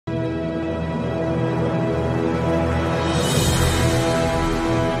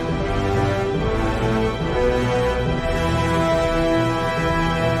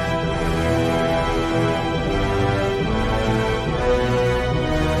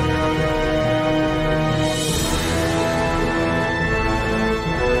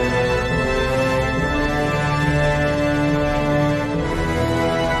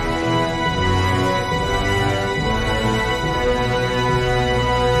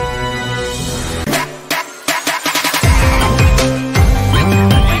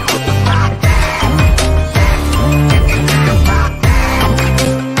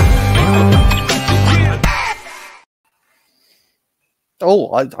Oh,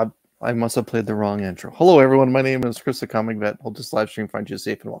 I must have played the wrong intro. Hello, everyone. My name is Chris, the Comic Vet. I'll just live stream, find you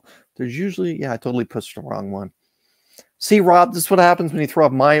safe and well. There's usually, yeah, I totally pushed the wrong one. See, Rob, this is what happens when you throw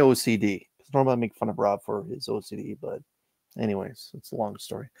up my OCD. Normally I make fun of Rob for his OCD, but anyways, it's a long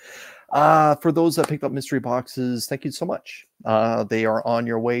story. For those that picked up mystery boxes, thank you so much. They are on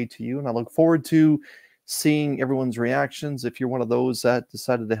your way to you, and I look forward to seeing everyone's reactions if you're one of those that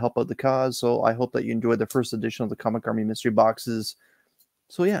decided to help out the cause. So I hope that you enjoyed the first edition of the Comic Army mystery boxes.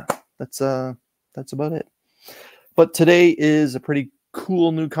 So yeah, that's about it. But today is a pretty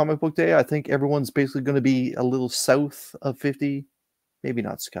cool new comic book day. I think everyone's basically going to be a little south of 50. Maybe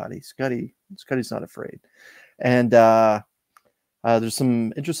not Scotty. Scotty's not afraid. And there's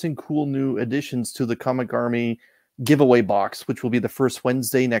some interesting, cool new additions to the Comic Army giveaway box, which will be the first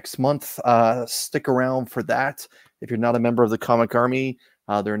Wednesday next month. Stick around for that. If you're not a member of the Comic Army,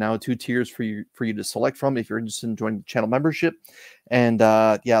 there are now 2 tiers for you to select from if you're interested in joining the channel membership. And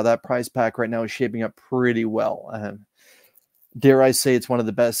yeah, that prize pack right now is shaping up pretty well. Dare I say it's one of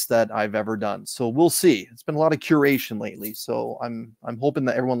the best that I've ever done. So we'll see. It's been a lot of curation lately. So I'm hoping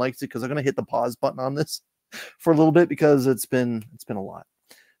that everyone likes it, because I'm going to hit the pause button on this for a little bit because it's been a lot.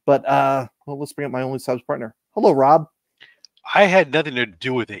 But well, let's bring up my only subs partner. Hello, Rob. I had nothing to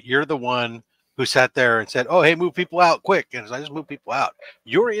do with it. You're the one who sat there and said, "Oh, hey, move people out quick." And I just move people out.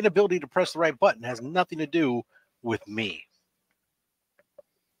 Your inability to press the right button has nothing to do with me.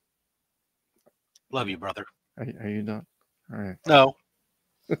 Love you, brother. Are you not? All right. No.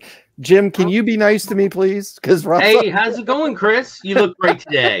 Jim, can you be nice to me, please? Because hey, how's it going, Chris? You look great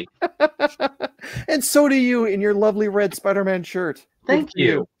today. And so do you in your lovely red Spider-Man shirt. Thank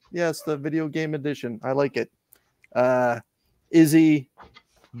you. Yes, the video game edition. I like it. Izzy.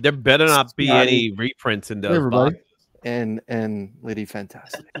 There better not be any reprints in those boxes. And Lady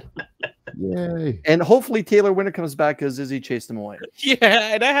Fantastic. Yay. And hopefully Taylor Winter comes back because Izzy chased him away.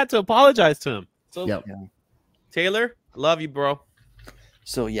 Yeah, and I had to apologize to him. So yep. Taylor, love you, bro.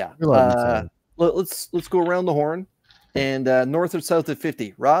 So yeah, let's go around the horn, and north or south of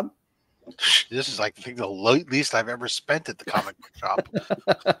 50. Rob, this is like the least I've ever spent at the comic book shop.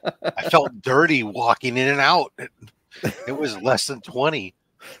 I felt dirty walking in and out. It was less than 20.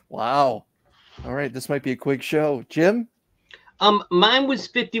 Wow. All right, this might be a quick show. Jim? Mine was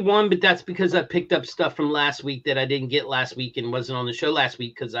 51, but that's because I picked up stuff from last week that I didn't get last week and wasn't on the show last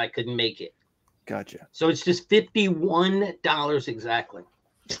week because I couldn't make it. Gotcha. So it's just $51 exactly.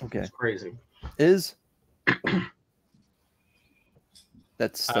 Okay. It's crazy. Is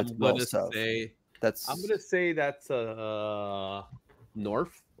that's I'm well gonna south. say that's I'm gonna say that's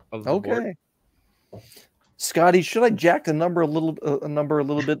north of the okay. Board. Scotty, should I jack the number a little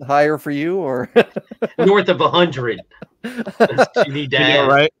bit higher for you, or north of 100? You need that,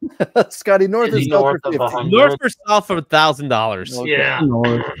 right? Scotty, north is north of 50. North or south of $1,000. Okay. Yeah,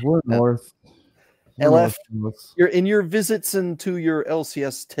 north. We're north. LF, you're in your visits into your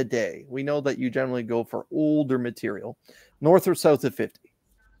LCS today. We know that you generally go for older material. North or south of 50?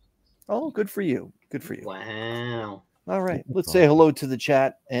 Oh, good for you. Good for you. Wow. All right. Let's say hello to the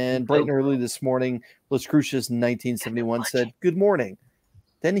chat. And bright and early this morning, Los Crucius 1971 said, "Good morning."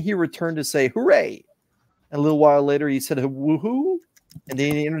 Then he returned to say, "Hooray." And a little while later, he said, "Woohoo." And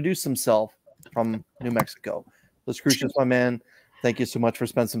then he introduced himself from New Mexico. Los Crucius, my man. Thank you so much for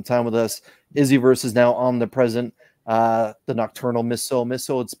spending some time with us. Izzyverse is now omnipresent. The Nocturnal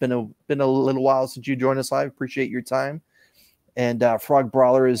Misso. It's been a little while since you joined us live. Appreciate your time. And Frog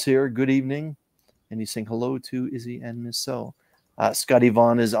Brawler is here. Good evening. And he's saying hello to Izzy and Misso. Scotty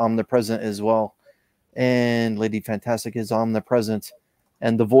Vaughn is omnipresent as well. And Lady Fantastic is omnipresent.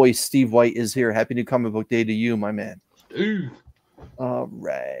 And the voice, Steve White, is here. Happy New Comic Book Day to you, my man. Ooh. All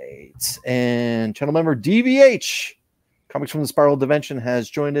right. And channel member DVH. Comics from the Spiral Dimension has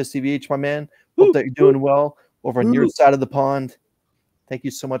joined us. DVH, my man. Hope that you're doing well over on your side of the pond. Thank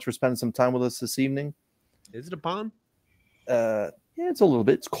you so much for spending some time with us this evening. Is it a pond? Yeah, it's a little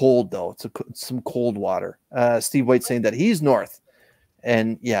bit. It's cold, though. It's some cold water. Steve White saying that he's north.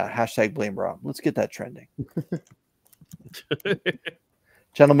 And, yeah, hashtag blame Rob. Let's get that trending.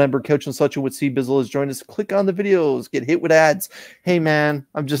 Channel member Couch and Such with C Bizzle has joined us. Click on the videos. Get hit with ads. Hey, man,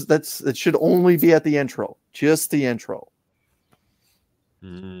 it should only be at the intro. Just the intro.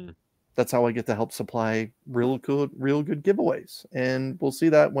 That's how I get to help supply real good giveaways. And we'll see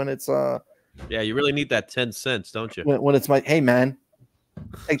that when it's yeah, you really need that 10 cents, don't you? When it's my hey man,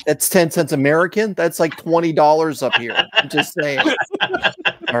 like, that's 10 cents American. That's like $20 up here. I'm just saying.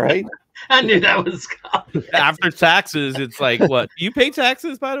 All right. I knew that was coming. After taxes, it's like what? You pay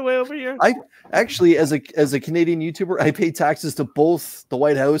taxes, by the way, over here? I actually, as a Canadian YouTuber, I pay taxes to both the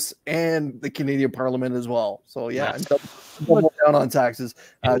White House and the Canadian Parliament as well. So yeah, I'm double down on taxes.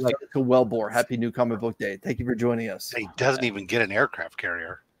 Yeah, Shout out to Wellbore. Happy New Comic Book Day. Thank you for joining us. He doesn't even get an aircraft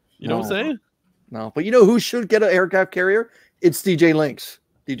carrier. You know what I'm saying? No, but you know who should get an aircraft carrier? It's DJ Lynx.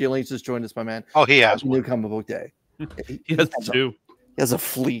 DJ Lynx just joined us, my man. Oh, he has Happy one. New Comic Book Day. He has two. He has a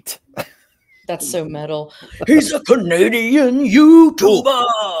fleet. That's so metal. He's a Canadian YouTuber.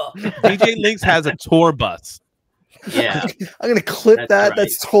 DJ Lynx has a tour bus. Yeah. I'm gonna clip That's that. right.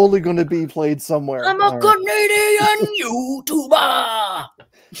 That's totally gonna be played somewhere. I'm a All right. Canadian YouTuber.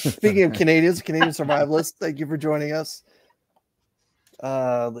 Speaking of Canadians, Canadian survivalists, thank you for joining us.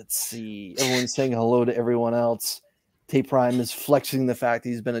 Let's see. Everyone's saying hello to everyone else. Tape Prime is flexing the fact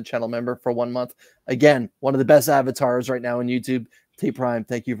he's been a channel member for 1 month. Again, one of the best avatars right now on YouTube. Tape Prime,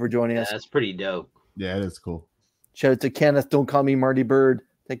 thank you for joining us. That's pretty dope. Yeah, it is cool. Shout out to Kenneth. Don't call me Marty Bird.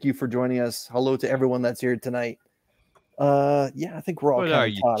 Thank you for joining us. Hello to everyone that's here tonight. Yeah, I think we're all What kind are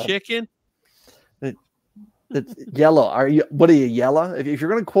of you, caught up. chicken? It's yellow. Are you? What are you, yellow? If you're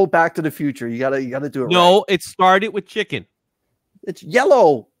gonna quote Back to the Future, you gotta do it. No, right. it started with chicken. It's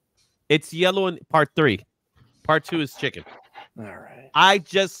yellow. It's yellow in part 3. Part 2 is chicken. All right. I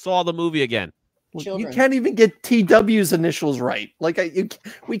just saw the movie again. Look, you Children. can't even get TW's initials right. Like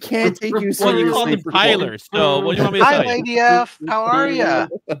we can't take you Well, you called seriously. him Tyler. So what do you want me to Hi, tell you? Lady F. How are you?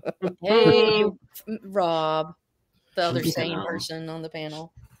 Hey, Rob, the other Yeah. sane person on the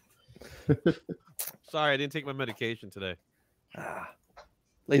panel. Sorry, I didn't take my medication today.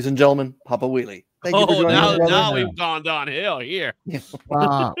 Ladies and gentlemen, Papa Wheelie. Thank you for Oh, joining us, brother. now we've gone downhill here.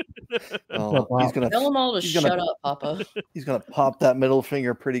 Wow. Oh, he's gonna Tell them all to he's gonna- shut up, Papa. he's gonna pop that middle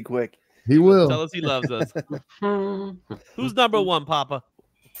finger pretty quick. He will. Tell us he loves us. Who's number 1, Papa?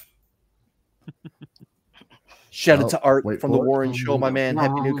 Shout out Oh, to Art wait from the for it. Warren Show, my man.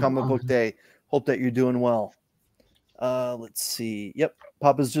 Happy New Comic Book Day. Hope that you're doing well. Let's see. Yep,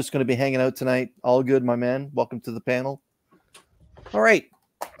 Papa's just going to be hanging out tonight. All good, my man. Welcome to the panel. All right.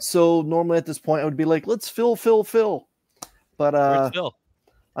 So normally at this point I would be like, let's fill. But Where's Phil?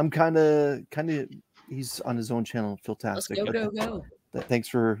 I'm kind of. He's on his own channel, Let's Philtastic. go. Thanks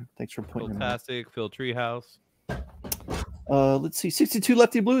for pointing him out. Fantastic. Phil Treehouse. Let's see. 62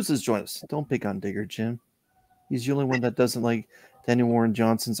 Lefty Blues has joined us. Don't pick on Digger, Jim. He's the only one that doesn't like Daniel Warren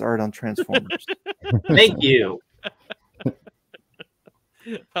Johnson's art on Transformers. Thank you.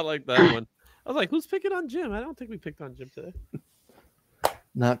 I like that one. I was like, who's picking on Jim? I don't think we picked on Jim today.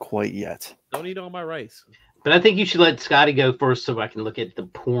 Not quite yet. Don't eat all my rice. But I think you should let Scotty go first so I can look at the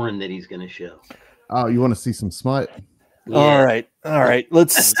porn that he's going to show. Oh, you want to see some smut? All right.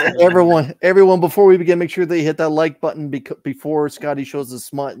 Let's everyone. Before we begin, make sure they hit that like button before Scotty shows the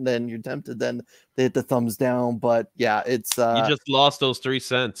smut, and then you're tempted. Then they hit the thumbs down. But yeah, it's You just lost those 3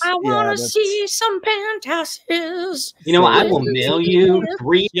 cents. I want to that's- see some fantasties. You know, I will mail you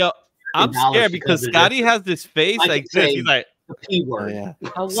 $3 Yo, I'm scared because because of Scotty has this face I like can this. say- He's like, the P oh, word. yeah.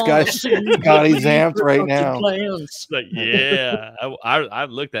 I want Scotty- to see Scotty's amped right now. plans. like yeah, I've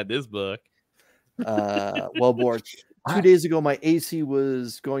looked at this book. Well, bored. 2 days ago, my AC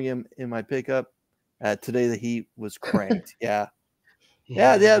was going in my pickup. Today, the heat was cranked. Yeah.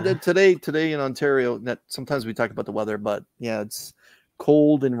 Today in Ontario, sometimes we talk about the weather, but yeah, it's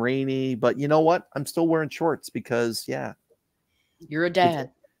cold and rainy. But you know what? I'm still wearing shorts because You're a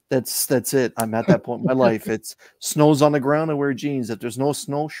dad. that's it. I'm at that point in my life. It's snows on the ground. I wear jeans. If there's no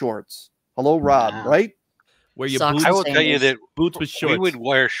snow, shorts. Hello, Rob. Wow. Right? Where your Socks boots, I will tell you that boots with shorts. we would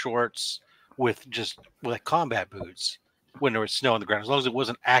wear shorts with just like combat boots when there was snow on the ground, as long as it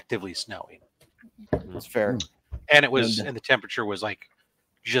wasn't actively snowing. That's fair. And it was, and the temperature was like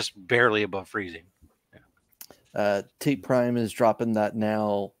just barely above freezing. Tape Prime is dropping that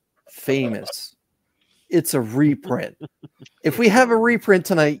now famous. It's a reprint. If we have a reprint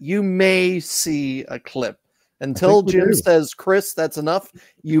tonight, you may see a clip. Until we Jim do. says, Chris, that's enough,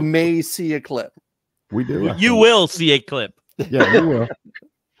 you may see a clip. We do. I You think. will see a clip. Yeah, we will.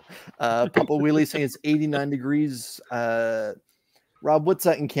 Papa Wheelie saying it's 89 degrees. Rob, what's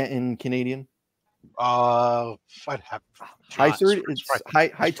that in Canadian? I'd have High 30s? It's It's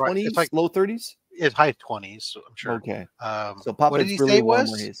right. high It's right. 20s? It's like- Low 30s? It's high 20s, so I'm sure. Okay. So What Papa, did it's he really say it warm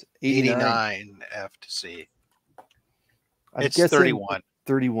was? where he is. 89 F to C. I'm It's guessing 31.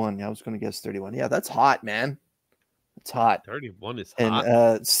 31. Yeah, I was going to guess 31. Yeah, that's hot, man. It's hot. 31 is And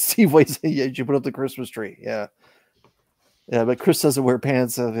hot. Steve White said, yeah, you put up the Christmas tree. Yeah. Yeah, but Chris doesn't wear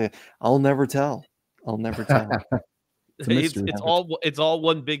pants. I'll never tell. I'll never tell. It's a mystery. It's all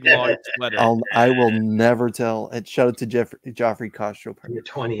one big long sweater. I will never tell. And shout out to Joffrey Costro. Your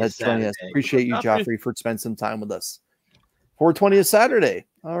 20th That's Saturday. 20th. Appreciate you, Joffrey. Joffrey, for spending some time with us. 420 is Saturday.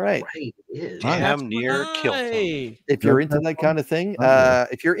 All right. Right, it is. Damn near killed him. Hey. If you're Yep, into that's that kind of thing, Okay.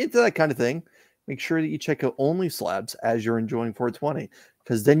 if you're into that kind of thing, make sure that you check out Only Slabs as you're enjoying 420,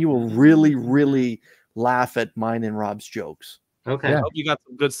 because then you will really, really laugh at mine and Rob's jokes. Okay. Yeah. I hope you got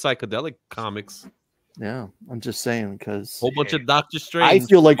some good psychedelic comics. Yeah, I'm just saying, because Whole bunch of Doctor I Strange.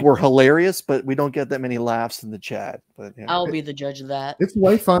 feel like we're hilarious, but we don't get that many laughs in the chat. But yeah. I'll be the judge of that. It's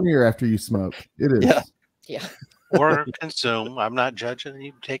way funnier after you smoke. It is. Yeah. Yeah. Or consume. I'm not judging.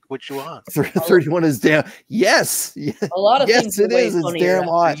 You take what you want. 31 is damn. Yes. A lot of Yes, things are it way is. It's funnier damn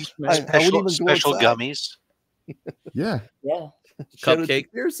after hot. you smoke. I wouldn't Special, even go special outside. gummies. Yeah. Yeah. Shout out to Cupcake.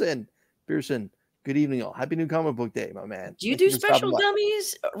 Pearson. Good evening, all. Happy New Comic Book Day, my man. Do you Thank do for stopping special by.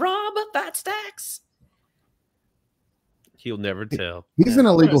 gummies, Rob? Fat Stacks? He'll never tell. He's in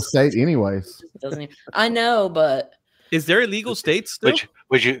a legal state, anyways. Doesn't he? I know, but Is there illegal states still?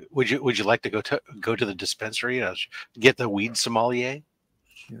 Would you like to go to the dispensary and get the weed sommelier?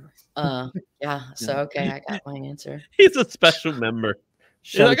 yeah. So okay, I got my answer. He's a special member.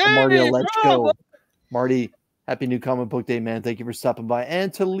 Shout Like, out to Marty. "Hey, Let's Rob." go. Marty, happy New Comic Book Day, man. Thank you for stopping by.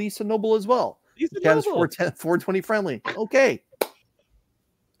 And to Lisa Noble as well. Lisa Chat is Noble. 420 friendly. Okay.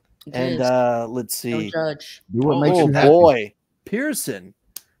 It And is. let's Don't see. judge. Do what makes Oh you happy. boy. Pearson.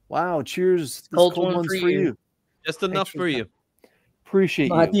 Wow. Cheers. This Cold cold one one's for for you. you. Just enough Thanks for for you. Appreciate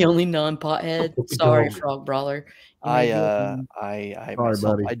Not you. the only non-pothead. Sorry, No. Frog Brawler. You may be I Sorry, myself,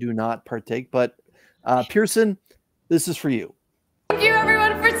 buddy. I do not partake, but Pearson, this is for you. Thank you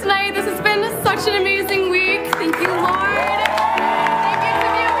everyone for tonight. This has been such an amazing week. Thank you, Lord. Thank you to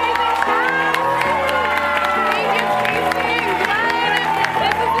the amazing cast. Thank you, Casey and Glenn.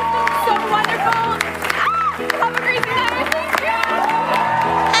 This has just been so wonderful. Have a great night. Thank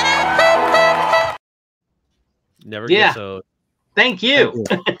you. Never Yeah. gets old. Thank you.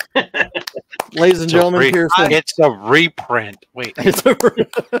 Ladies and gentlemen, Pearson. It's a reprint. Wait.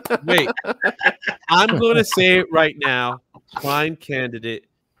 Wait. I'm going to say it right now. Prime candidate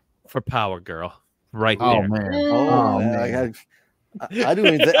for Power Girl. Right Oh there. man. Oh, man. I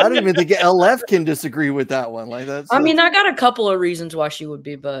don't even think LF can disagree with that one. Like that's. I mean, I got a couple of reasons why she would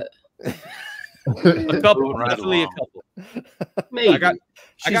be, but A couple. Moving right Definitely a along. couple. Maybe. I got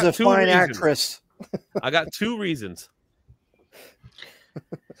she's got a two fine reasons. actress. I got 2 reasons.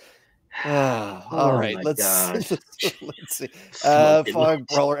 All right, my let's gosh. let's see. Smoking. Fog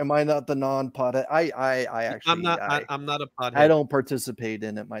Brawler, am I not the non-pot? I actually, I'm not a pothead. I don't participate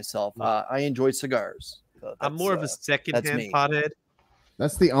in it myself. No. I enjoy cigars. So I'm more of a that's second-hand me. pothead.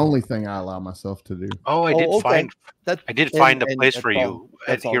 That's the only thing I allow myself to do. Oh, I Oh, did okay. find. that. I did find a and place that's for all- you at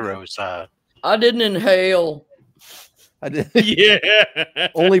that's all good. Heroes. I didn't inhale. I did. Yeah.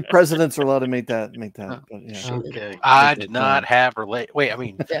 Only presidents are allowed to make that. But yeah. Okay. I did not have relate. Wait, I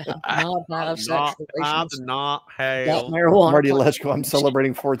mean, Yeah, not have Not, sexual I relations. did not Got have. marijuana. Marty plant- Lechko, I'm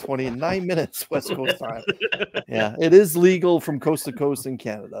celebrating 420 in 9 minutes West Coast time. Yeah, it is legal from coast to coast in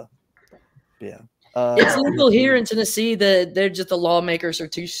Canada. Yeah. It's legal here in Tennessee. They're just the lawmakers are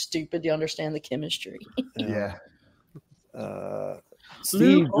too stupid to understand the chemistry. Yeah.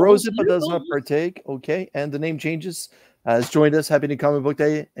 Steve Loophole, Rosepa does not loophole. partake. Okay, and the name changes. Has joined us. Happy New Comic Book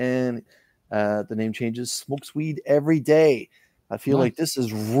Day, and the name changes. Smokes weed every day. I feel like this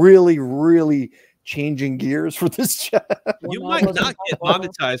is really, really changing gears for this chat. You Well, I might wasn't not get talking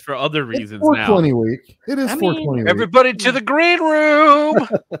about- monetized for other It's reasons now. 420 week. It is I mean, 420 week. everybody to the green room.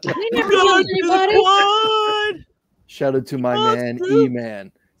 We never killed anybody. Quad! Shout out to my Oh, man, Snoop.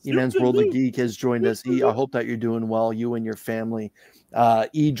 E-Man. E-Man's World of Geek has joined us. E, I hope that you're doing well, you and your family.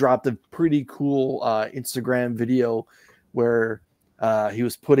 E dropped a pretty cool Instagram video where he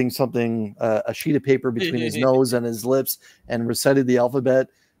was putting something, a sheet of paper between his nose and his lips and recited the alphabet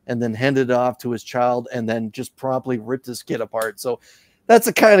and then handed it off to his child and then just promptly ripped his kid apart. So that's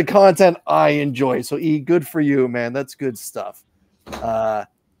the kind of content I enjoy. So E, good for you, man. That's good stuff.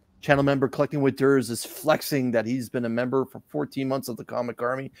 Channel member Collecting with Durs is flexing that he's been a member for 14 months of the Comic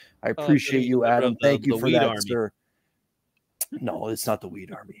Army. I appreciate he's you, a member Adam. of the- Thank you the for Weed that, Army. sir. No, it's not the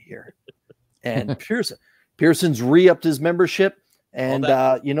Weed Army here. And Pearson's re-upped his membership. And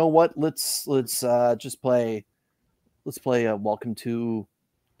you know what? Let's just play. Let's play a Welcome to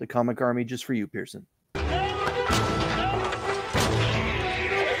the Comic Army just for you, Pearson.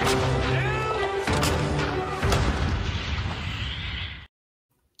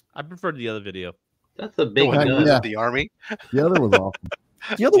 I prefer the other video. That's a big Yeah, nut. yeah. The army. The other was awesome.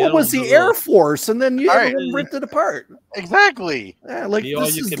 The other The one other was one's the a Air little- Force, and then you All right. everyone ripped it apart. Exactly. Yeah, like Be all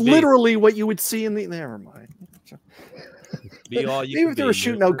this you is can be. literally what you would see in the. Never mind. Be all you Maybe can if they be. were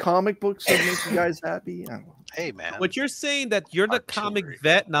shooting out comic books, that make you guys happy. I don't know. Hey, man. What you're saying that you're the comic Artillery.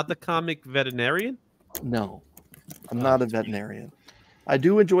 vet, not the comic veterinarian? No, I'm not a veterinarian. I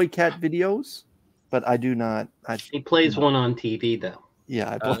do enjoy cat videos, but I do not. He plays one on TV though.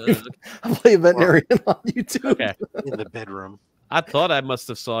 Yeah, I play a veterinarian on YouTube. Okay. In the bedroom. I thought I must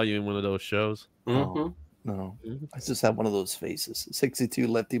have saw you in one of those shows. Mhm. No, I just have one of those faces. 62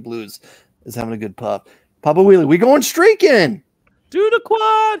 Lefty Blues is having a good pup. Papa Wheelie, we going streaking. Do the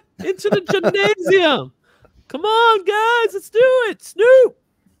quad into the gymnasium. Come on, guys, let's do it. Snoop.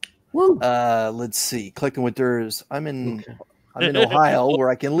 Woo. Let's see. Clicking with Durs. I'm in Ohio where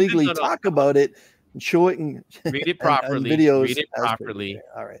I can legally No. talk about it and show it and Read it and properly. videos. Read it as per- properly.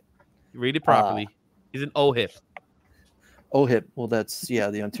 All right. Read it properly. He's an OHIP. OHIP. Well, that's the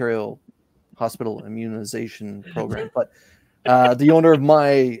Ontario Hospital Immunization Program. But the owner of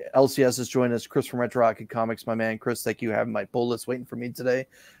my LCS is joining us, Chris from Retro Rocket Comics. My man, Chris, thank you for having my pull list waiting for me today.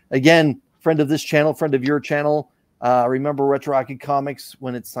 Again, friend of this channel, friend of your channel. Remember Retro Rocket Comics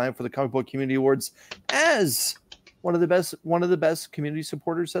when it's time for the Comic Book Community Awards as one of the best community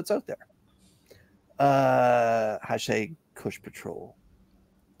supporters that's out there. Hashtag Kush Patrol.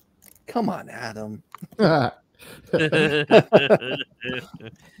 Come on, Adam.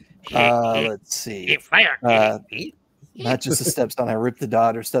 Let's see. Not just a stepson. I ripped the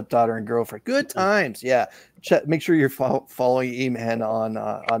daughter, stepdaughter, and girlfriend. Good times. Yeah. Make sure you're following E-Man on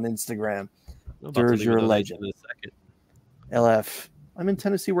Instagram. There's your legend. LF. I'm in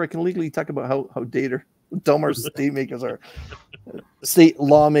Tennessee where I can legally talk about how dumb our state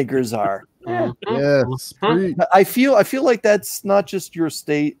lawmakers are. Yes. Preach. I feel like that's not just your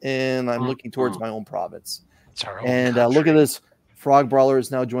state, and I'm looking towards my own province. It's our own And look at this. Frog Brawler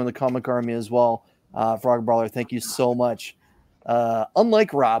is now joining the comic army as well. Frog Brawler, thank you so much.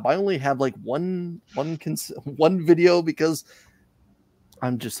 Unlike Rob, I only have like one video because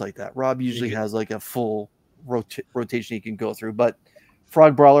I'm just like that. Rob usually has like a full rotation he can go through. But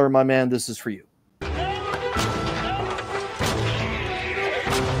Frog Brawler, my man, this is for you.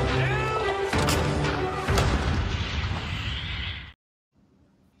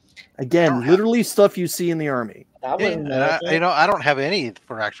 Again, literally stuff you see in the army. That Yeah, wasn't and I don't have any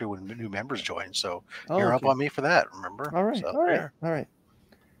for actually when new members join, so you're up on me for that. Remember? All right, So, all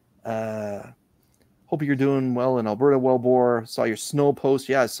right. Hope you're doing well in Alberta. Wellbore, saw your snow post.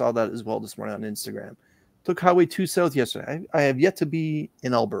 Yeah, I saw that as well this morning on Instagram. Took Highway 2 South yesterday. I have yet to be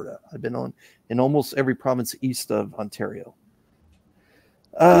in Alberta. I've been in almost every province east of Ontario.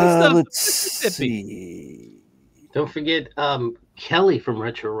 Let's see. Don't forget Kelly from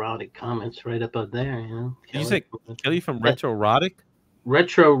Retro Rocket Comics right up there. You know, Did you say Kelly from Retro Rotic?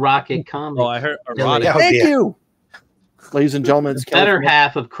 Retro Rocket Comics. Oh, I heard Kelly. erotic. Thank you, ladies and gentlemen. It's The better Kelly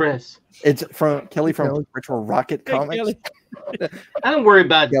half of Chris. It's from Kelly from Retro Rocket Hey, Comics. Kelly. I don't worry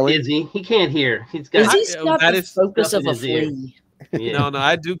about Kelly? Izzy. He can't hear. He's got. Is he got that the is focus stuff of in a his ear. flea? Yeah. No,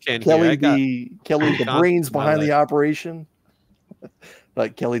 I do can't Kelly, hear. I got Kelly, the constant brains in my behind the life. operation.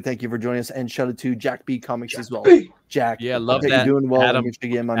 But Kelly, thank you for joining us, and shout out to Jack B Comics as well. Jack, Yeah, love bet that. you're doing well. Adam-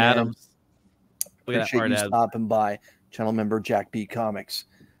 Michigan, my man. Adams. Look at that Appreciate hard you Adams. stopping by. Channel member Jack B Comics.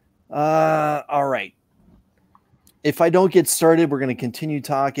 All right. If I don't get started, we're going to continue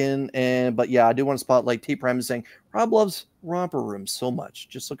talking. But yeah, I do want to spotlight T Prime is saying Rob loves Romper Room so much.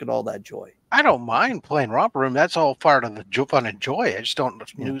 Just look at all that joy. I don't mind playing Romper Room. That's all part of the fun and joy. I just don't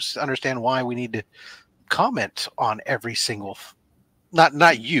understand why we need to comment on every single.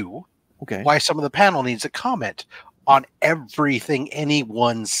 Not you. Okay. Why some of the panel needs to comment on everything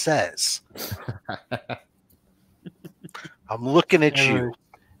anyone says. I'm looking at you,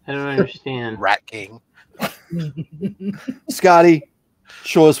 I don't understand. Rat King. Scotty,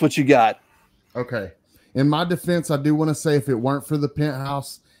 show us what you got. Okay. In my defense, I do want to say if it weren't for the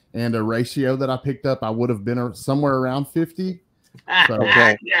penthouse and a ratio that I picked up, I would have been somewhere around 50. So,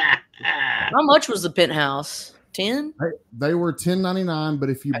 Okay. How much was the penthouse? 10? They were $10.99, but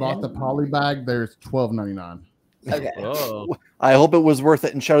if you bought the poly bag, there's $12.99. Okay. Oh, I hope it was worth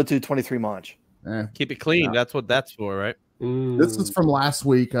it. And shout out to 23 Monch. keep it clean. Yeah. That's what that's for, right? This is from last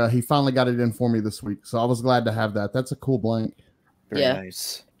week. He finally got it in for me this week, so I was glad to have that. That's a cool blank. Very Yeah.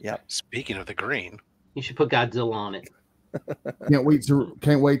 nice. Yep. Speaking of the green, You should put Godzilla on it. Can't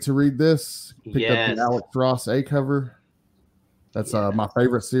wait to read this. Picked up Yes. the Alex Ross A cover. That's my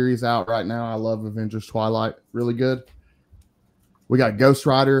favorite series out right now. I love Avengers Twilight. Really good. We got Ghost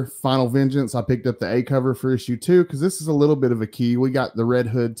Rider Final Vengeance. I picked up the A cover for issue 2 because this is a little bit of a key. We got the Red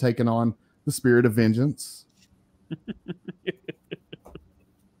Hood taking on the Spirit of Vengeance.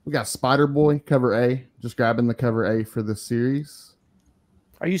 We got Spider Boy cover A. Just grabbing the cover A for this series.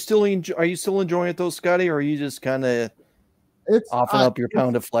 Are you still enjoying it though, Scotty, or are you just kind of It's offering up your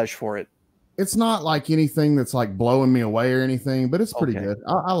pound of flesh for it? It's not like anything that's like blowing me away or anything, but it's pretty Okay. good.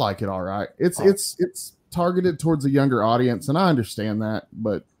 I like it all right. It's Oh. it's targeted towards a younger audience, and I understand that,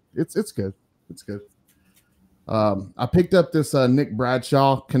 but it's good. It's good. I picked up this Nick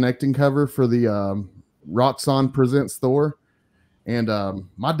Bradshaw connecting cover for the Roxxon Presents Thor, and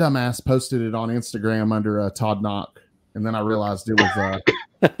my dumbass posted it on Instagram under Todd Knock, and then I realized it was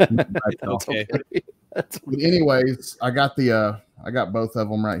Nick Bradshaw. Okay. That's But anyways, I got both of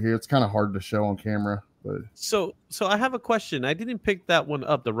them right here. It's kind of hard to show on camera, but So I have a question. I didn't pick that one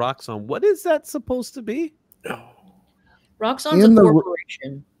up. The Roxxon. What is that supposed to be? Roxxon's In a the-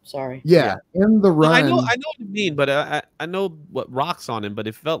 corporation. Sorry. yeah, in the No, run, I know what you mean, but I know what rocks on him, but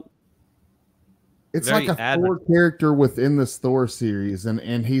it felt it's very like a adver- Thor character within this Thor series,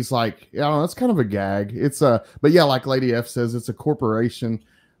 and he's like, I don't know, it's kind of a gag. It's but yeah, like Lady F says, it's a corporation,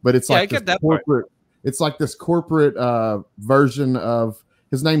 but it's Yeah, I like get this that part. corporate. It's like this corporate version of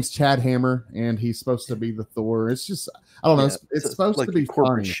his name's Chad Hammer, and he's supposed to be the Thor. It's just I don't know. Yeah, It's supposed like to be a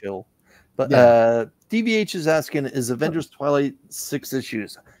corporate funny. shill. But Yeah. DVH is asking, is Avengers Twilight 6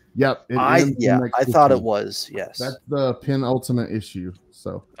 issues? Yep. it ends the next I thought issue. it was. Yes. That's the penultimate issue.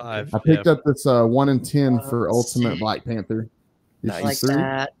 So 5. I picked yeah. up this 1 in 10 for Oh, Ultimate sick. Black Panther. Nice. Issue Like 3.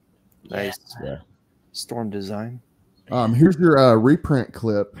 that. Nice. Yeah. Storm design. Here's your reprint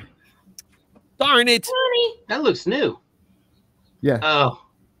clip. Darn it! That looks new. Yeah. Oh,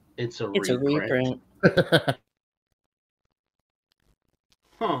 it's a It's a reprint.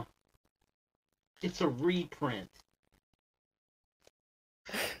 Huh. It's a reprint.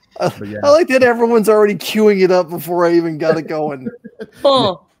 But yeah. I like that everyone's already queuing it up before I even got it going.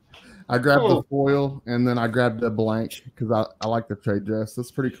 Huh. I grabbed Oh. the foil and then I grabbed the blank because I like the trade dress.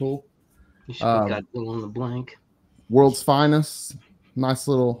 That's pretty cool. You should have Um, got Bill on the blank. World's Finest. Nice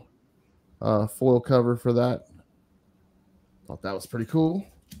little foil cover for that. Thought that was pretty cool.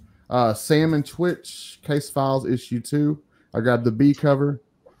 Sam and Twitch Case Files issue 2. I grabbed the B cover.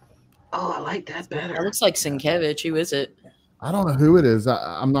 Oh, I like that That better. looks like Sienkiewicz. Who is it? I don't know who it is.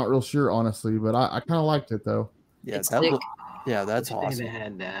 I'm not real sure, honestly, but I kind of liked it though. Yeah, It's that thick. yeah, that's Wish they'd awesome. have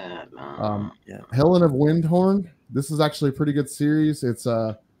had that. Yeah. Helen of Windhorn. This is actually a pretty good series. It's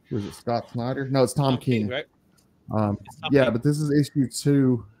who is it, Scott Snyder? No, it's Tom King. right? It's Tom Yeah, King. but this is issue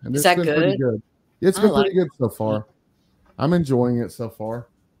 2, and Is it's that been pretty good? good. It's I been like pretty good so far. I'm enjoying it so far.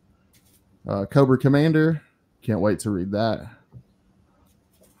 Cobra Commander. Can't wait to read that.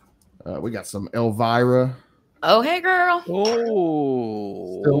 We got some Elvira. Oh, hey, girl.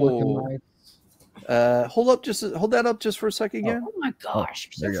 Oh. Still looking nice. Hold that up just for a second again. Oh my gosh.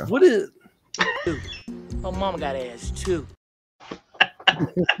 There you go. What is Oh, mama got ass too.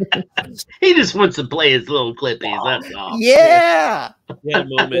 He just wants to play his little clippies. That's all. Yeah. Yeah,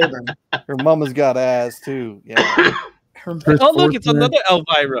 moment. Her mama's got ass too. Yeah. Chris Oh, look, it's Forstner. another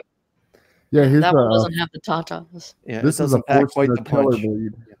Elvira. Yeah, here's That one doesn't have the tatas. Yeah. this it is a doesn't pack quite Forstner the punch. Tellerbleed.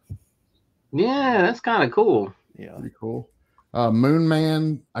 Yeah, that's kind of cool. Yeah. Pretty cool. Moon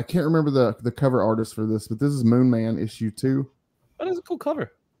Man. I can't remember the cover artist for this, but this is Moon Man issue 2. That is a cool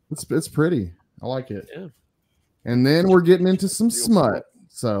cover. It's pretty. I like it. Yeah. And then we're getting into some smut.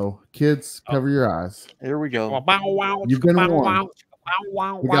 So kids, cover your eyes. Here we go. You've been warned.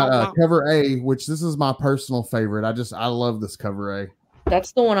 We got cover A, which this is my personal favorite. I love this cover A.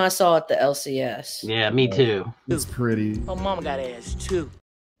 That's the one I saw at the LCS. Yeah, me too. It's pretty. Oh, mama got ass too.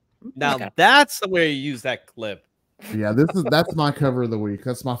 Now Okay. that's the way you use that clip. Yeah, that's my cover of the week.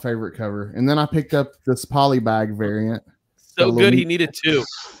 That's my favorite cover. And then I picked up this polybag variant. So The good, he Louis- needed 2.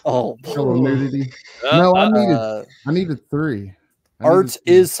 Oh, Color nudity. Uh, No, uh, I needed 3. art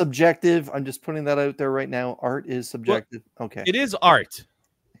is subjective. I'm just putting that out there right now. Art is subjective. Okay. it is art.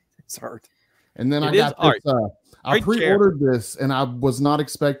 It's art. And then I It is got art. this. I Great chair. pre-ordered this, and I was not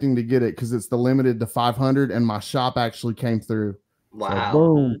expecting to get it because it's the limited to 500, and my shop actually came through. So, Wow.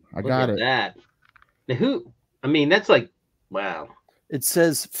 boom! I Look got at it. that. Now, who? I mean, that's like, wow. It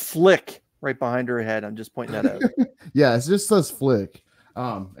says flick right behind her head. I'm just pointing that out. Yeah, it just says flick.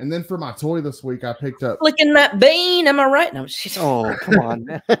 And then for my toy this week, I picked up Flicking that bean. Am I right? No, she's Oh, come on,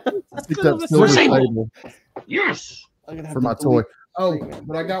 man. picked up Silver Silver Sable. Sable Yes. I'm gonna have for to my delete- toy. Oh,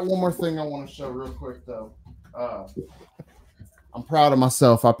 but I got one more thing I want to show real quick though. I'm proud of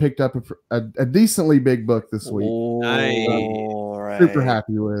myself. I picked up a decently big book this week. Nice. All right. Super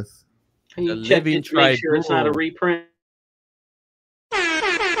happy with. Can you The check living it to make sure it's not a tribunal. reprint?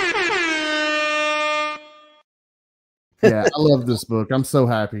 Yeah, I love this book. I'm so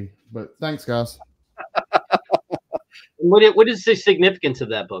happy. But thanks, guys. What is the significance of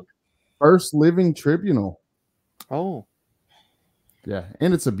that book? First Living Tribunal. Oh, Yeah,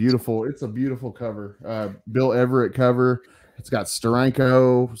 and it's a beautiful cover. Bill Everett cover. It's got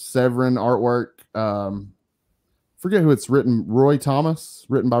Steranko, Severin artwork. Forget who it's written.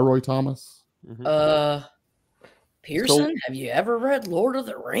 Written by Roy Thomas. Mhm. Pearson, have you ever read Lord of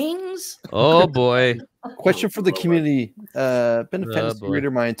the Rings? Oh boy. Question for the community. Been a Oh, fantasy boy. reader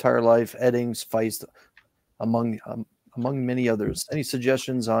my entire life. Eddings, Feist, among many others. Any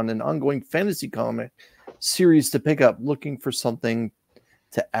suggestions on an ongoing fantasy comic series to pick up? Looking for something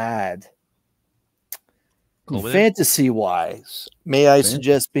to add. Coleman? Fantasy wise, may I Fantasy.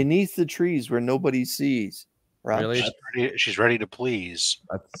 suggest Beneath the Trees Where Nobody Sees? Rob? Really? She's ready to please.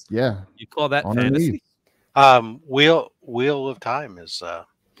 That's You call that on her fantasy? knees. Wheel of Time is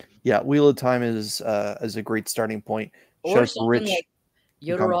Yeah, Wheel of Time is a great starting point. Shout Or out to something Rich. like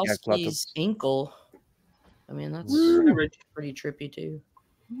Jodorowsky's Inkle. I mean, that's pretty trippy too.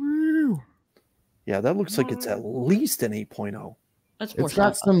 Yeah, that looks like it's at least an 8.0. That's more It's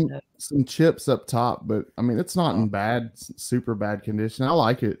got sci-fi, though. some chips up top, but I mean it's not in super bad condition. I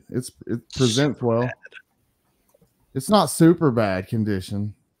like it. It presents well. It's not super bad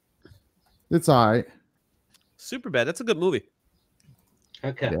condition. It's all right. Super bad. That's a good movie.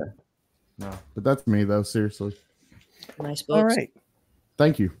 Okay. Yeah. No, but that's me though. Seriously. Nice books. All right.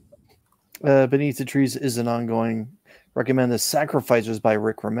 Thank you. Beneath the Trees is an ongoing. Recommend The Sacrificers by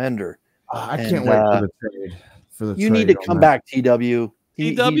Rick Remender. I And, can't wait for the trade. You need to come back, TW.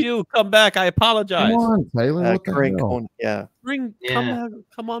 TW, come back. I apologize. Come on, Taylor. What the Craig hell? Cohen, yeah.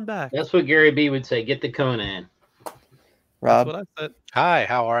 Come on back. That's what Gary B would say. Get the Conan. Rob, That's what I said. hi.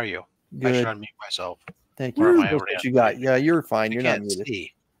 How are you? I should good. unmute myself. Thank Where you. am I That's over what here? you got. Yeah, you're fine. You're not Can't muted.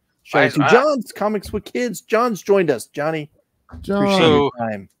 see. Shout out to I- John's Comics with Kids. John's joined us. Johnny, John, appreciate your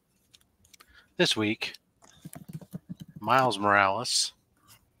time. This week, Miles Morales.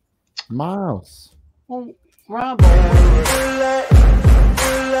 Miles. Well, Rob.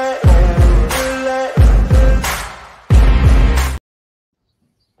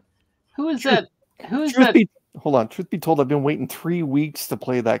 Who is that? Who is that? Hold on. Truth be told, I've been waiting 3 weeks to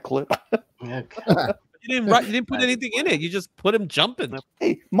play that clip. You didn't put anything in it. You just put him jumping.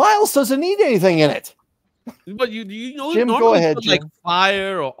 Hey, Miles doesn't need anything in it. But you know, Jim, go normally ahead, put, like Jim.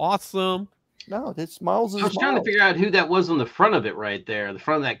 fire or awesome. No, it's Miles. I was trying to figure out who that was on the front of it right there. The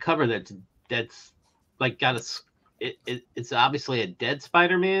front of that cover that's like got it's obviously a dead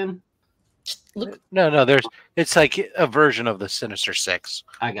Spider-Man. Look, No, it's like a version of the Sinister Six.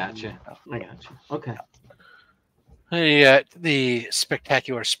 I got you. Okay. The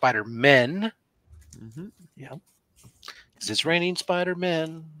Spectacular Spider-Men. Yeah. It's raining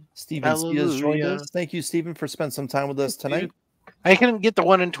Spider-Man. Steven C has joined Hallelujah. us. Thank you, Steven, for spending some time with us tonight. I couldn't get the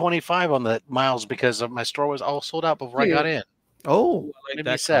 1 in 25 on the Miles because my store was all sold out before I got in. Oh, I like Made me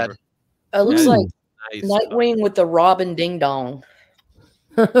that sad. cover. it looks Yeah. like Nice. Nightwing with the Robin Ding Dong.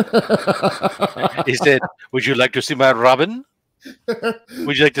 He said, "Would you like to see my Robin?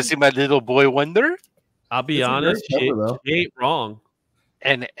 Would you like to see my little boy wonder?" I'll be It's a great honest. cover, though. She ain't wrong.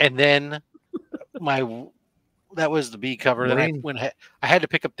 And then that was the B cover. Then I had to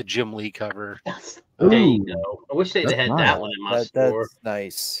pick up the Jim Lee cover. There you Ooh. go. I wish they'd That's had nice. that one in my store. that's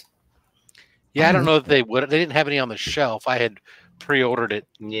nice. Yeah, I don't know if they would. They didn't have any on the shelf. I had pre-ordered it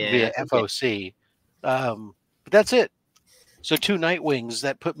Yeah. via FOC. But that's it. So 2 Nightwings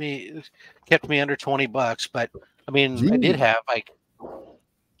that kept me under $20. But I mean, I did have like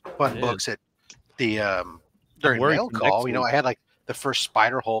fun Man. books at the during worried mail for call. next You know, week. I had like the first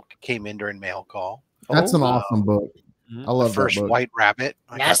Spider Hulk came in during mail call. That's an Oh, awesome book. Mhm. I love The first that book. White Rabbit.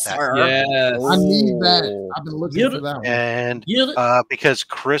 I got Yes, that. sir. Yes. I need that. Oh. I've been looking Get for it. that one. And Get it? because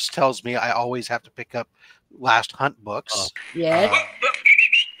Chris tells me I always have to pick up Last Hunt books. Yeah.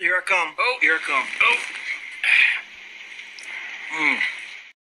 Here I come. Oh, here I come. Oh.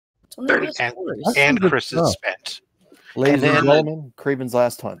 It's one of the best and- stories. That's And some good Chris's stuff. spent. Ladies and then- gentlemen, Craven's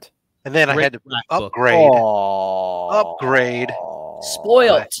Last Hunt. And then I Great had to black book. upgrade Oh, Upgrade.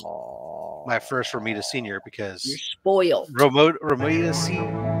 Spoiled. my first Romita Senior You're because spoiled. Romita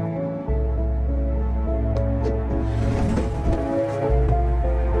Senior.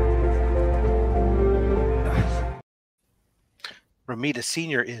 Romita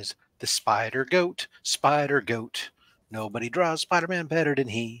Senior is the Spider Goat. Spider Goat. Nobody draws Spider-Man better than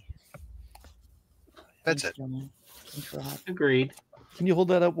he. That's it. Thanks, John. Thanks, Rob. Agreed. Can you hold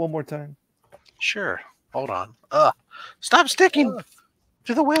that up one more time? Sure. Hold on. Stop sticking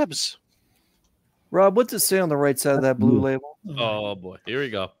to the webs. Rob, what's it say on the right side of that blue label? Oh boy, here we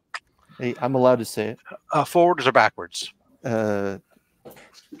go. Hey, I'm allowed to say Forwards or backwards? it.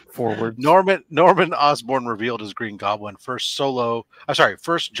 Forward. Norman Osborn revealed his Green Goblin first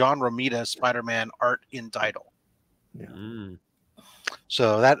first John Romita Spider-Man art in title. Mm.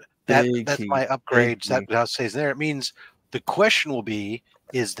 So that's Big my key. upgrades. Big That stays there. It means the question will be: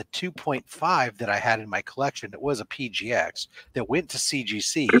 is the 2.5 that I had in my collection that was a PGX that went to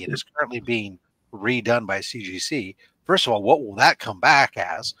CGC and is currently being redone by CGC. First of all, what will that come back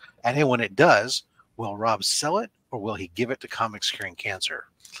as? And then when it does, will Rob sell it or will he give it to Comics Curing Cancer?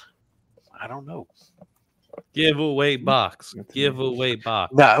 I don't know. Giveaway box. Giveaway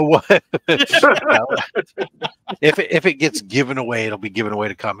box. No, what? No. If it gets given away, it'll be given away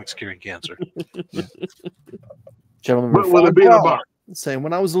to Comics Curing Cancer. Gentlemen, What will it be in a box? saying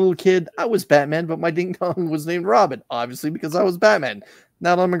when I was a little kid, I was Batman, but my ding dong was named Robin, obviously because I was Batman.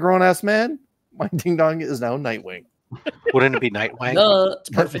 Now that I'm a grown ass man, my ding dong is now Nightwing. Wouldn't it be Nightwing? No, it's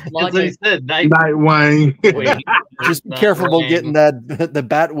perfect That's what he logic. said. Nightwing. Wait, Just be careful about getting that the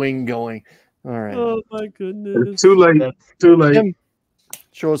Batwing going. All right, Oh my goodness. Too late. Too late. Tim,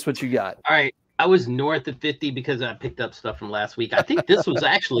 show us what you got. All right. I was north of 50 because I picked up stuff from last week. I think this was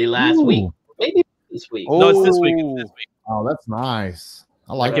actually last week. Maybe this week. Oh, No, it's this week. It's this week. Oh, that's nice.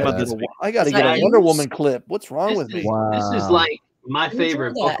 I like Give that. up this week. I got to Is get that a Wonder yours? Woman clip. What's wrong with me? Wow. This is like my Who drew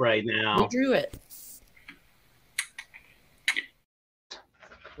favorite that? book right Who now. drew it?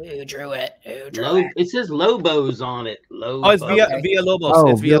 Who drew it? Who drew it? It says Lobos on it. Lobos. Oh, it's Via Lobos. Oh,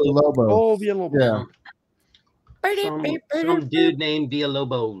 It's Via Villa Lobos. Lobo. Oh, be a little bit. Yeah. Some dude named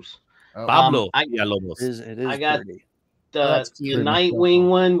Villalobos. Oh, Pablo I- Via Lobos. It is I got- pretty. that's The cute. Nightwing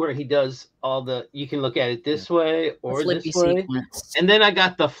one where he does all the. You can look at it this way or Flippy this way. sequence. And then I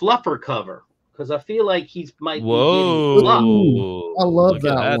got the fluffer cover because I feel like he's might be getting fluff. Whoa. I love Look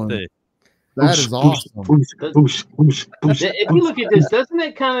at that one. thing. That is awesome. If you look at this, doesn't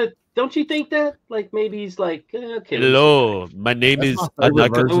it kind of? Don't you think that? Like maybe he's like, okay. Hello, my name That's is my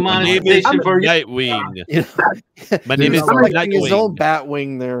favorite version. my name is Monetization for- Nightwing. My name He's is like his own Nightwing.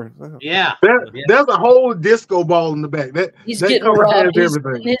 Batwing there. Yeah. There's a whole disco ball in the back. He's that getting cover has robbed. He's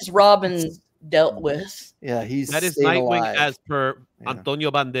everything. getting his Robin dealt with. Yeah, he's That is staying Nightwing alive. as per Yeah. Antonio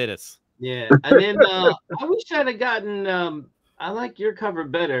Banderas. Yeah. And then I wish I'd have gotten I like your cover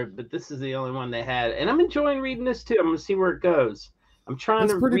better, but this is the only one they had. And I'm enjoying reading this too. I'm gonna see where it goes. I'm trying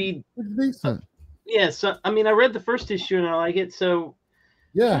It's to pretty- read It's decent. yeah, so I mean I read the first issue and I like it, so I'm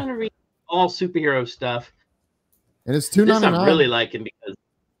Yeah, trying to read all superhero stuff. and it's This $2.99. I'm really liking because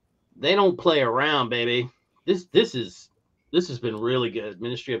they don't play around, baby. This has been really good.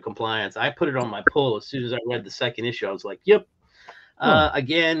 Ministry of Compliance. I put it on my pull as soon as I read the second issue. I was like, "Yep."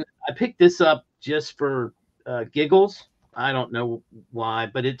 Again, I picked this up just for giggles. I don't know why,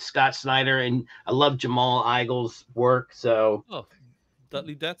 but it's Scott Snyder, and I love Jamal Eigel's work. So Oh,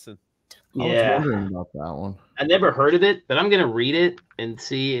 Dudley Datsun. I was yeah, wondering about that one. I never heard of it, but I'm gonna read it and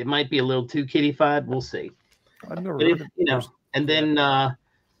see. It might be a little too kiddified. We'll see. I've never But heard if, of you know, and then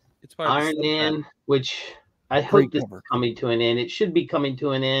It's part of the Iron subtitle. Man, which I Great hope this cover. is coming to an end. It should be coming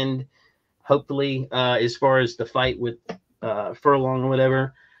to an end, hopefully, as far as the fight with Furlong or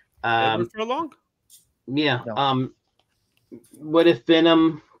whatever. Ever for long? Yeah. No. What if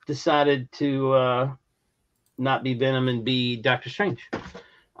Venom decided to not be Venom and be Doctor Strange?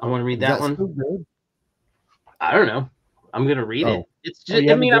 I want to read Is that one. still good? I don't know. I'm gonna read Oh. it. It's Oh, just. you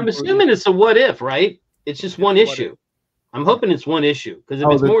I haven't mean, done I'm for assuming it's a what if, right? It's just one what issue. I'm hoping it's one issue because if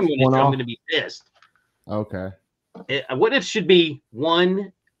Oh, it's more that's than one issue, I'm one-off? gonna be pissed. Okay. What if should be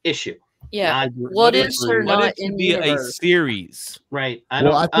one issue? Yeah. Not- What is or What not if in to be a universe? series? Right. I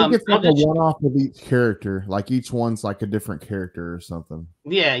Well, don't. I think it's I'll like a just- one-off of each character. Like each one's like a different character or something.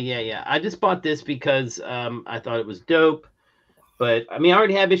 Yeah. I just bought this because I thought it was dope. But I mean, I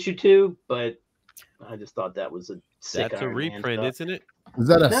already have issue 2, but I just thought that was a sick That's a Iron Man reprint, stuff. isn't it? Is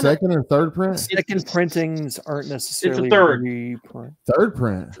that a No. second or third print? Second printings aren't necessarily third. reprint. Third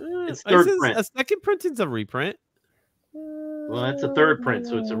print. It's third This is- print. A second printing's a reprint. Well, that's a third print,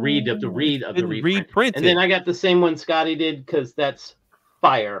 so it's a read of the Been reprint. reprinted. And then I got the same one Scotty did because that's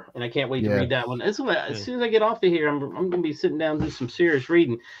fire, and I can't wait to Yeah. read that one. As soon as I get off of here, I'm gonna be sitting down and do some serious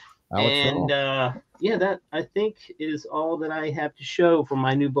reading. Alex And Shaw. yeah, that I think is all that I have to show for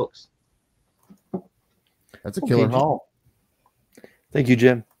my new books. That's a killer Okay. haul. Thank you,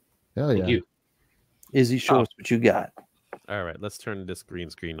 Jim. Hell yeah. Thank you. Izzy, show Oh. us what you got. All right, let's turn this green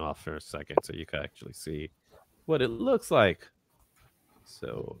screen off for a second so you can actually see what it looks like.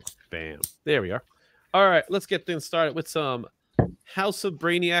 So, bam. There we are. All right, let's get things started with some House of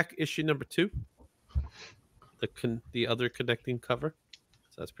Brainiac issue number 2. The other connecting cover.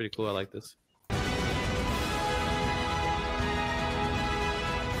 So that's pretty cool. I like this.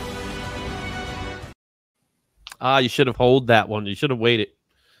 You should have hold that one. You should have waited.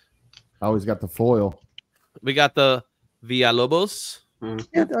 I always got the foil. We got the Villalobos.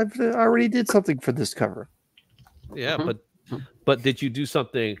 Yeah, I already did something for this cover. Yeah, Mhm. but did you do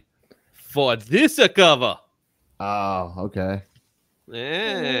something for this cover? Oh, okay.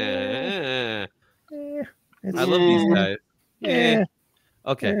 Yeah. It's, I love these guys. eh,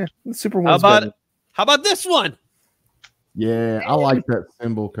 Okay. eh, the Super How one's about better. How about this one? Yeah, I like that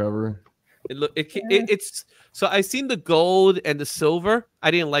symbol cover. It's so I seen the gold and the silver. I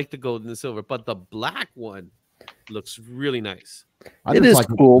didn't like the gold and the silver, but the black one looks really nice. It is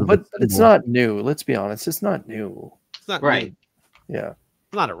cool, but it's not new. Let's be honest, it's not new. It's not Right. new. Yeah,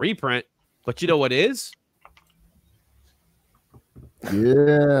 It's not a reprint, but you know what is?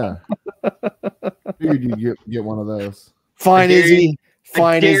 Yeah. Figured you get one of those. Fine, dare Izzy. you-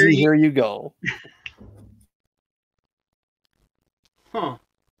 Fine, dare Izzy. you- Here you go. Huh.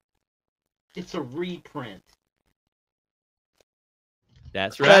 It's a reprint.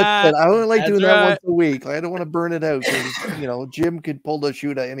 That's That's it. right. I only like That's doing that right. once a week. I don't want to burn it out because Jim could pull the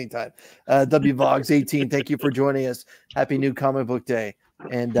shoot at any time. WVogs18, thank you for joining us. Happy new comic book day.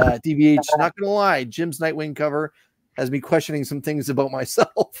 And DVH, not gonna lie, Jim's Nightwing cover has me questioning some things about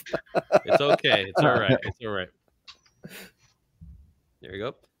myself. It's okay. It's all right. It's all right. There you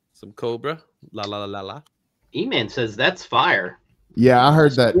go. Some Cobra. La la la la la. E-Man says that's fire. Yeah, I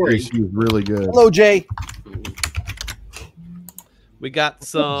heard that Story. issue is really good. Hello, Jay. We got Jay,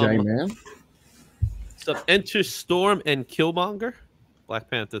 some man. Enter Storm and Killmonger. Black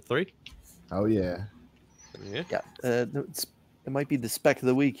Panther 3. Oh yeah. Yeah. Yeah, it might be the spec of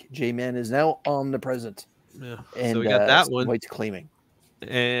the week. J-Man is now omnipresent. Yeah. And So we got that one. White's claiming.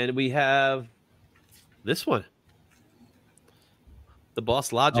 And we have this one. The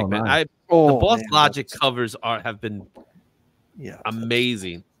Boss Logic, Oh, man. nice. The Boss Logic covers have been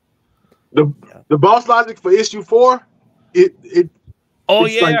amazing. The Boss Logic for issue 4, it's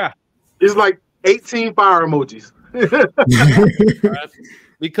it's like 18 fire emojis. Right?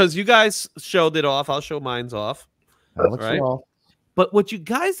 Because you guys showed it off. I'll show mine's off. Right? But what you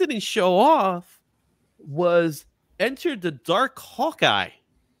guys didn't show off was Enter the Dark Hawkeye.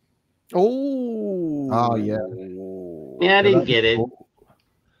 Oh yeah. Yeah, I didn't get it. Cool.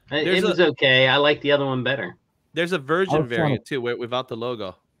 It was okay. I like the other one better. There's a Virgin variant too, without the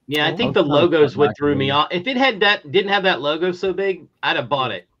logo. Yeah, I think the logo's what threw me off. If it had didn't have that logo so big, I'd have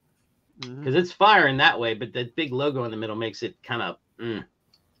bought it because it's fire in that way. But that big logo in the middle makes it kind of.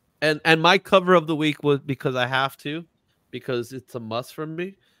 And my cover of the week was because I have to, because it's a must for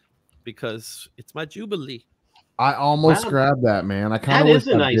me, because it's my Jubilee. I almost Wow. grabbed that, man. I kind That of is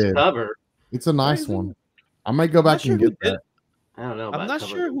a nice cover. It's a nice one. I might go back and get that. I don't know. I'm not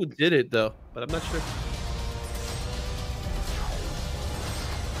sure who did it though, but I'm not sure.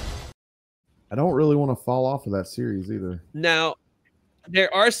 I don't really want to fall off of that series either. Now,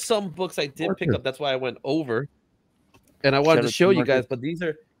 there are some books I did pick up. That's why I went over, and I wanted to show you guys. But these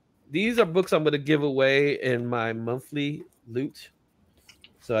are books I'm going to give away in my monthly loot.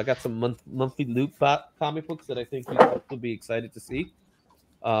 So I got some monthly loot comic books that I think you will be excited to see.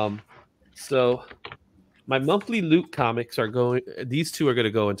 So my monthly loot comics are going. These two are going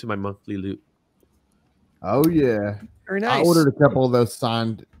to go into my monthly loot. Oh yeah, very nice. I ordered a couple of those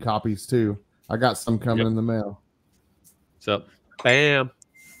signed copies too. I got some coming in the mail. So, bam.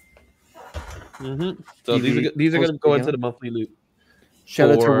 So these are going to go into the monthly loot.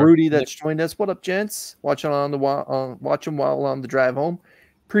 Shout out to Rudy that's joined us. What up, gents? Watching watching while on the drive home.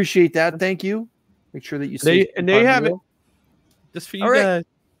 Appreciate that. Thank you. Make sure that you see. And there you have it. Just for you guys.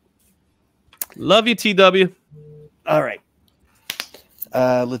 Love you, TW. All right.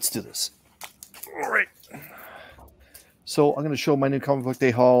 Let's do this. All right. So I'm going to show my new comic book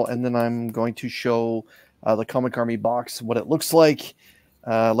day haul, and then I'm going to show the Comic Army box, what it looks like.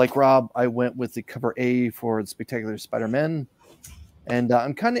 Like Rob, I went with the cover A for the Spectacular Spider-Man, and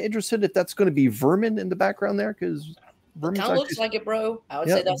I'm kind of interested if that's going to be Vermin in the background there, because Vermin kind of looks like it, bro. I would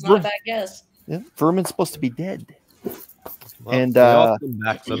say that's not a bad guess. Yeah, Vermin's supposed to be dead. Well, and they all come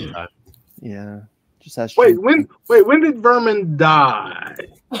back sometime. Yeah. Just ask when did Vermin die?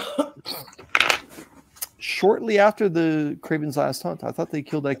 Shortly after the Kraven's Last Hunt. I thought they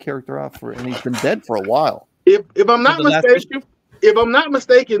killed that character off, and he's been dead for a while. If I'm not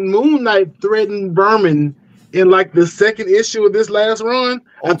mistaken, Moon Knight threatened Vermin in like the second issue of this last run.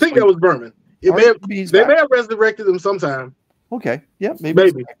 I think that was Vermin. They may have resurrected him sometime. Okay, yeah,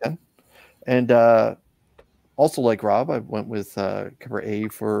 maybe. Then. And also, like Rob, I went with cover A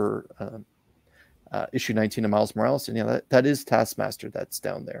for issue 19 of Miles Morales, and that is Taskmaster that's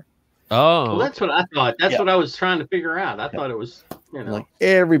down there. Oh, well, that's what I thought. That's what I was trying to figure out. I thought it was, like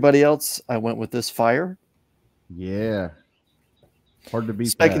everybody else. I went with this Fire. Yeah, hard to beat.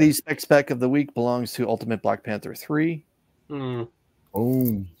 Speckity spec of the week belongs to Ultimate Black Panther 3. Oh.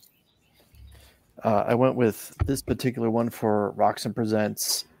 I went with this particular one for Roxanne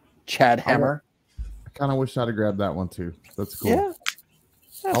Presents Chad Hammer. I kind of wish I'd have grabbed that one too. That's cool. Yeah,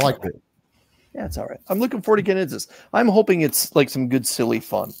 I liked it. Yeah, it's all right. I'm looking forward to getting into this. I'm hoping it's like some good, silly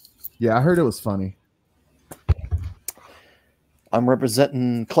fun. Yeah, I heard it was funny. I'm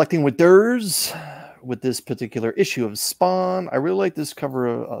representing Collecting with Durs with this particular issue of Spawn. I really like this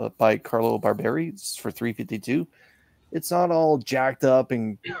cover by Carlo Barberi. It's for $3.52. It's not all jacked up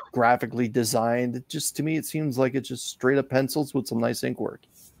and graphically designed. It just, to me, it seems like it's just straight up pencils with some nice ink work.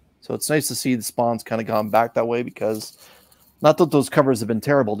 So it's nice to see the Spawn's kind of gone back that way, because not that those covers have been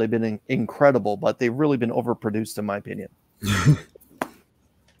terrible. They've been incredible, but they've really been overproduced, in my opinion.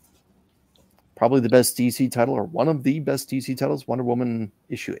 Probably the best DC title, or one of the best DC titles, Wonder Woman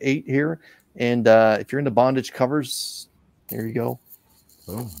issue 8 here. And if you're into bondage covers, there you go.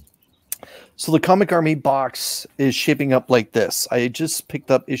 Oh. So the Comic Army box is shaping up like this. I just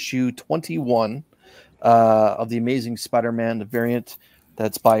picked up issue 21 of the Amazing Spider-Man, the variant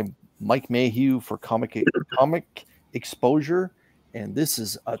that's by Mike Mayhew for Comic Exposure. And this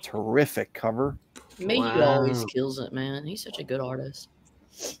is a terrific cover. Mayhew always kills it, man. He's such a good artist.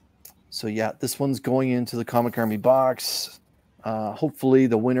 So yeah, this one's going into the Comic Army box. Hopefully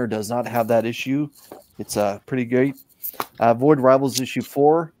the winner does not have that issue. It's pretty great. Void Rivals issue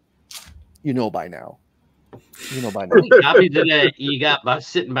 4. You know by now. You know by now. How many copies of that you got by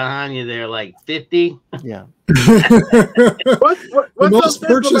sitting behind you there? Like 50? Yeah. What's most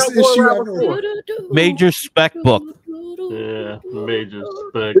purchased issue ever. Major spec book. Yeah, major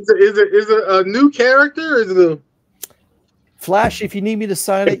spec. Is it a new character? Or is it a Flash, if you need me to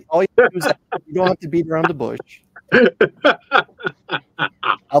sign it, all you do is you don't have to beat around the bush.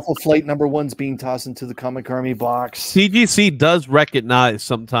 Alpha Flight #1's being tossed into the Comic Army box. CGC does recognize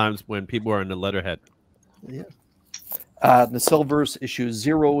sometimes when people are in the letterhead. Yeah. The Silververse issue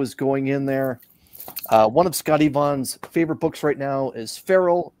 0 is going in there. One of Scott Yvonne's favorite books right now is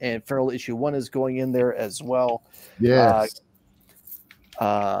Feral, and Feral issue 1 is going in there as well. Yes.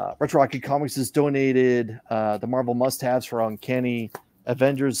 Retro Rocky Comics has donated the Marvel must-haves for Uncanny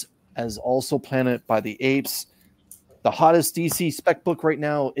Avengers as also Planet by the Apes. The hottest DC spec book right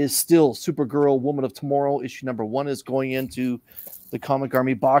now is still Supergirl Woman of Tomorrow. Issue #1 is going into the Comic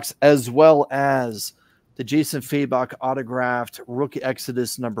Army box, as well as the Jason Fabok autographed Rookie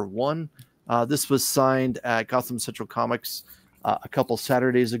Exodus #1. This was signed at Gotham Central Comics a couple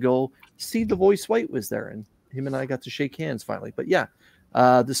Saturdays ago. Steve the Voice White was there, and him and I got to shake hands finally. But yeah,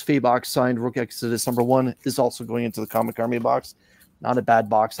 this Fabok signed Rookie Exodus #1 is also going into the Comic Army box. Not a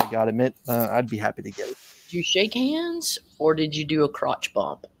bad box, I gotta admit. I'd be happy to get it. Did you shake hands or did you do a crotch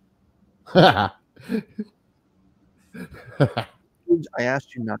bump? I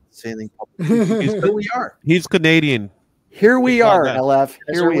asked you not to say anything public. Here we are. He's Canadian. Here we are, that. LF.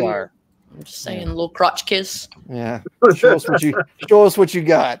 Here we are. I'm just saying, a little crotch kiss. Yeah. Show us what you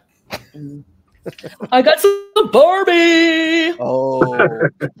got. I got some Barbie.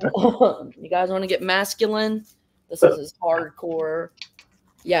 Oh. You guys want to get masculine? This is his hardcore.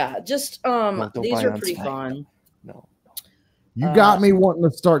 Yeah, just these are pretty fun. No. You got me wanting to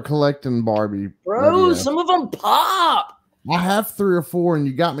start collecting Barbie. Bro, some of them pop. I have 3 or 4, and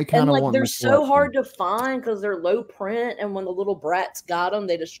you got me kind of wanting. They're so hard to find because they're low print, and when the little brats got them,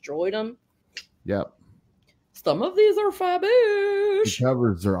 they destroyed them. Yep. Some of these are fabulous. The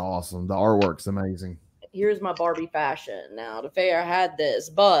covers are awesome. The artwork's amazing. Here's my Barbie fashion. Now, to fair, I had this,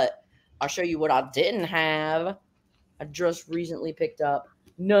 but I'll show you what I didn't have. I just recently picked up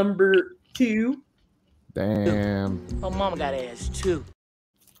 #2. Damn. Oh, mama got ass too.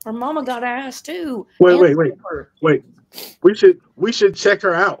 Her mama got ass too. Wait. We should check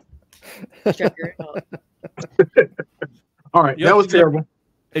her out. Check her out. All right, that was terrible.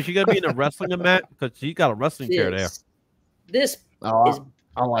 Is she gonna be in a wrestling event? Because she got a wrestling chair there. This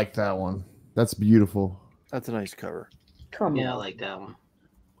I like that one. That's beautiful. That's a nice cover. Come on. Yeah, I like that one.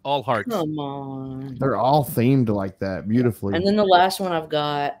 All hearts. Come on. They're all themed like that beautifully. And then the last one I've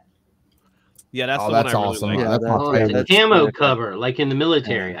got. Yeah, that's that's one I awesome. really like. Yeah, that's my favorite. It's a camo cover, like in the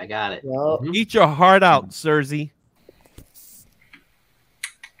military. I got it. Well, Eat your heart out, Cersei.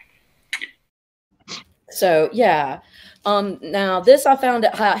 so yeah. Now this I found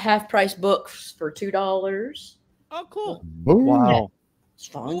at Half Price Books for $2. Oh, cool. Boom. Wow. It's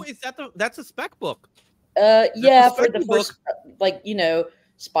fun. Oh, is that that's a spec book? Yeah, for the second first, like, you know,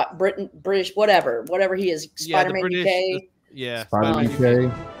 British, whatever he is, Spider-Man UK. Yeah, Spider-Man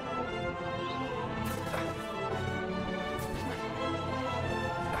UK.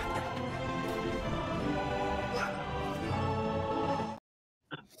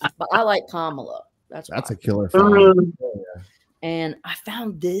 But I like Kamala. That's a killer film. And I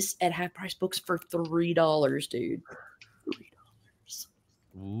found this at Half Price Books for $3, dude. $3.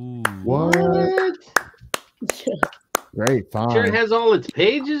 Ooh. What? Great find. Sure, it has all its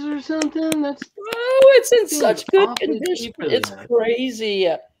pages or something. That's it's in such good condition. It's crazy.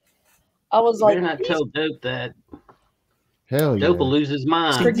 I was like, better not tell Dope that. Hell yeah. Dope will lose his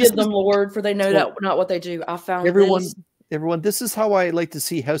mind. Forgive them, Lord, for they know that not what they do. I found this. Everyone, this is how I like to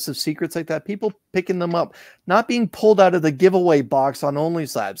see House of Secrets like that. People picking them up, not being pulled out of the giveaway box on Only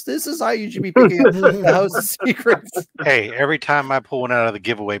Slabs. This is how you should be picking up the House of Secrets. Hey, every time I pull one out of the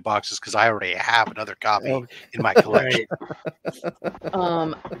giveaway boxes because I already have another copy in my collection.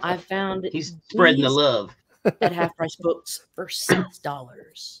 I found He's spreading the love at Half Price Books for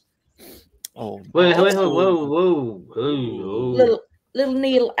 $6. Oh, whoa. Little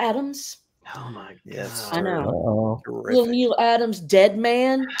Neil Adams. Oh my yes, God. I know. Uh-oh. Little Neil Adams Dead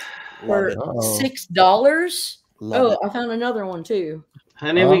Man for $6. Love it. I found another one too.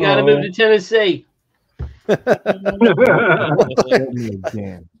 Honey, we got to move to Tennessee.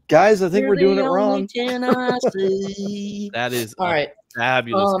 Guys, I think we're doing it wrong. That is all right.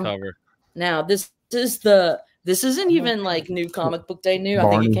 Fabulous cover. Now this isn't even like new comic book day new. I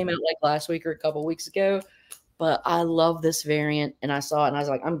think it came out like last week or a couple weeks ago. But I love this variant, and I saw it, and I was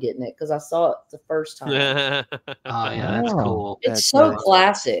like, I'm getting it because I saw it the first time. Oh yeah, that's cool. It's so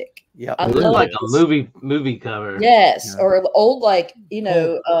classic. Yeah, I it love looks like it. a movie cover. Yes, or the old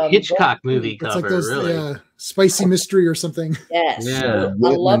Hitchcock movie cover. It's like those really. Spicy Mystery or something. Yes, Yeah. I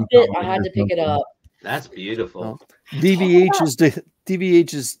loved it. I had to pick it up. That's beautiful.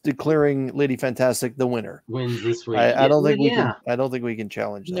 DVH is declaring Lady Fantastic the winner. Wins this week. I don't think we can. I don't think we can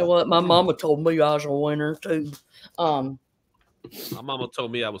challenge that. You know what? My mama told me I was a winner too. My mama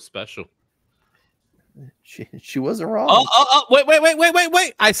told me I was special. She wasn't wrong.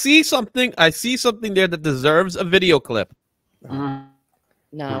 Wait! I see something there that deserves a video clip. No,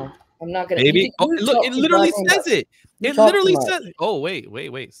 I'm not gonna. Maybe. Look, it literally says it. It literally says. Oh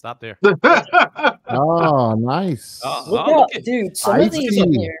wait! Stop there. Oh, nice. Look up, dude. Some of these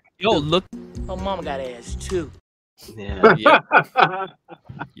in here. Yo, look. Oh, mama got ass too. Yeah.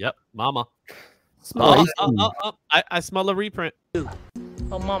 Yep, mama. I smell a reprint. Oh,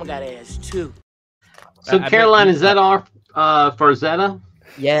 mama got ass too. So, Caroline, is that all for Zeta?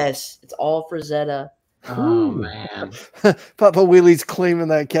 Yes, it's all for Zeta. Oh man, Papa Wheelie's claiming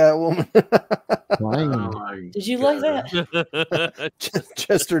that Catwoman. Did you like that?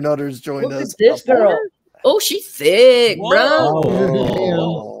 Chester Nutters joined Look us. at this girl. Oh, she's thick, bro.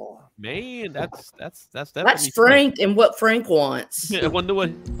 Oh. Man, that's That's Frank and what Frank wants. I wonder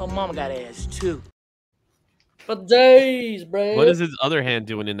what. Oh, mama got ass too. For days, bro. What is his other hand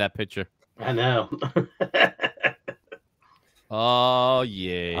doing in that picture? I know. Oh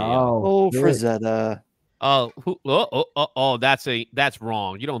yeah. Oh, Frazetta. Oh, that's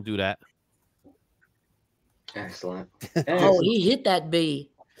wrong. You don't do that. Excellent. Oh, he hit that B.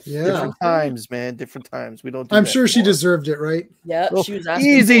 Yeah. Different times, man. Different times. We don't. I'm sure she deserved it, right? Yep. Oh, She was asking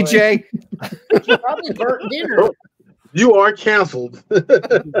easy, for it. Jay. She probably burnt dinner. You are canceled.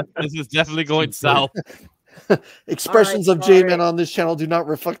 This is definitely going south. Expressions All of right, J-Man on this channel do not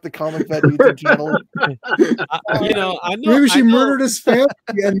reflect the Comic Vet YouTube channel. I know. Maybe she murdered his family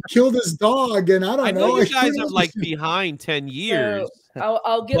and killed his dog, and I don't know. You guys are like behind 10 years. So,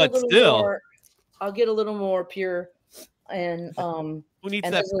 I'll get But a little still. more. I'll get a little more pure. And Who needs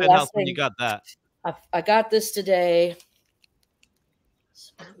and that this is the penthouse last when thing. you got that? I got this today.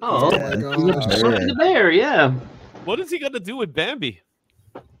 Oh, my God. Smokey the Bear, yeah. What is he gonna do with Bambi?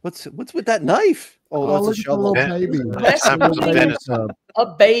 What's with that knife? Oh, that's a look at the shovel. little baby. That's Time for some Venice. a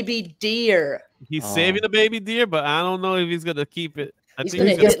baby deer. He's Oh. saving the baby deer, but I don't know if he's gonna keep it. I He's think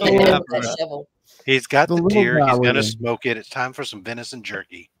gonna he's hit gonna the keep head it with that after. shovel. He's got The the little deer. guy He's with gonna him. smoke it. It's time for some venison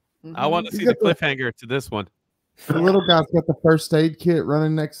jerky. I want to see the cliffhanger to this one. The little guy's got the first aid kit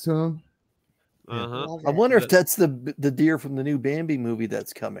running next to him. Uh-huh. I wonder if that's the deer from the new Bambi movie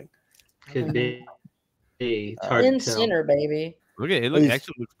that's coming. Could be. It's hard In to tell. center, baby. Look at it. Please.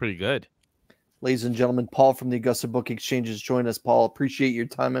 Actually looks pretty good. Ladies and gentlemen, Paul from the Augusta Book Exchange has joined us. Paul, appreciate your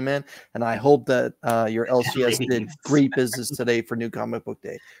time, my man. And I hope that your LCS did great business today for New Comic Book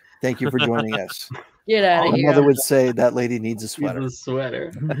Day. Thank you for joining us. Get out of My here. mother would say that lady needs a He's sweater. a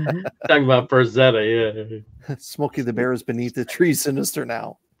sweater. Talking about Perzetta, yeah. Smokey the Bear is beneath the tree sinister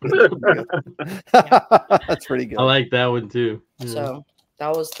now. That's pretty good. I like that one too. Yeah. So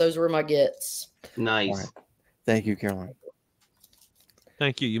those were my gets. Nice. All right. Thank you, Caroline.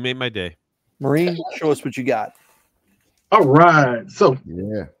 Thank you. You made my day. Marine, show us what you got. All right. So,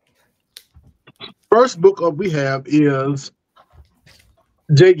 Yeah. first book up we have is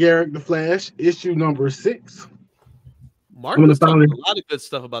Jay Garrick, The Flash, issue number 6. Mark I'm gonna was talking find it. a lot of good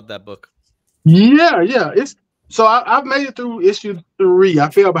stuff about that book. Yeah. It's so I've made it through issue 3. I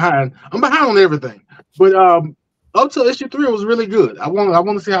fell behind. I'm behind on everything, but up to issue 3 it was really good. I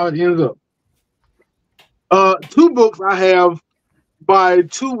want to see how it ends up. 2 books I have by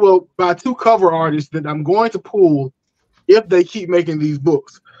two cover artists that I'm going to pull if they keep making these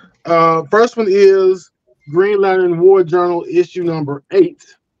books. First one is Green Lantern War Journal issue number 8.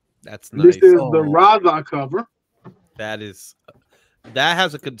 That's nice. This is the Raza cover. That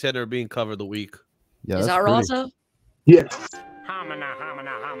has a contender being cover of the week. Yeah, Is that Raza? Yes.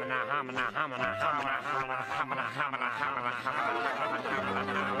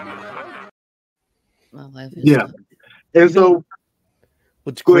 Yeah. And so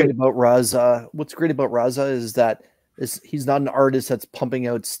what's great about Raza is that he's not an artist that's pumping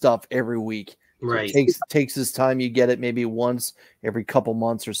out stuff every week. Right. It takes his time. You get it maybe once every couple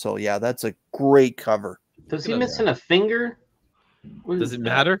months or so. Yeah, that's a great cover. Does he missing a finger? Does it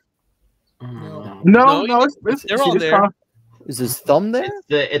matter? No, they're all there. Is his thumb there?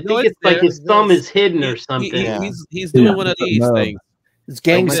 I think it's like his thumb is hidden or something. He's doing one of these things. It's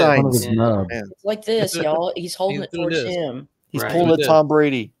gang signs. It's like this, y'all. He's holding it towards him. He's pulling a Tom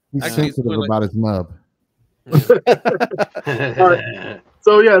Brady. He's sensitive about his nub. Right.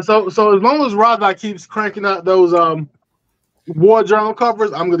 So as long as Raza keeps cranking out those War Journal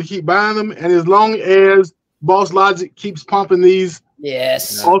covers, I'm gonna keep buying them. And as long as Boss Logic keeps pumping these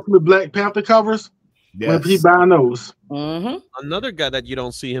Ultimate Black Panther covers, I'm gonna keep buying those. Another guy that you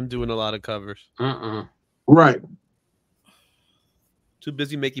don't see him doing a lot of covers. Right. Too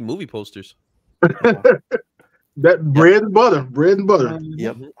busy making movie posters. That bread and butter.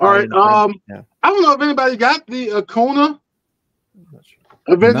 Yep. All right. I don't know if anybody got the Akuna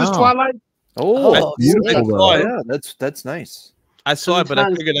Avengers Twilight. Oh, that's beautiful. Yeah, that's nice. I saw it, but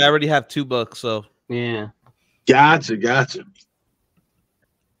I figured I already have 2 books, so yeah. Gotcha.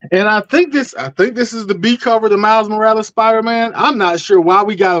 And I think this is the B cover to Miles Morales Spider-Man. I'm not sure why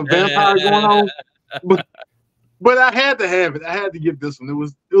we got a vampire going on, but I had to have it. I had to get this one. It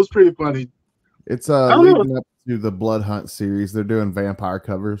was pretty funny. It's leading up to the Blood Hunt series. They're doing vampire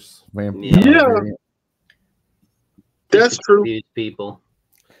covers. Variant. That's true. People.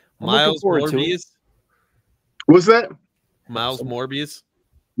 Miles Morbius. What's that? Miles Morbius.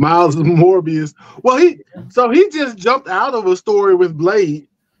 Miles Morbius. Well, he just jumped out of a story with Blade,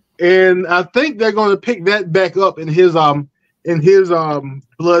 and I think they're going to pick that back up in his Blood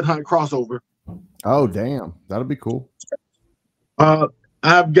Hunt crossover. Oh, damn, that'll be cool.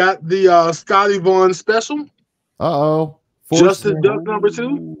 I've got the Scotty Vaughn special. Justice Duck number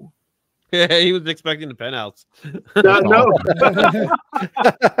 2. Yeah, he was expecting the penthouse. No.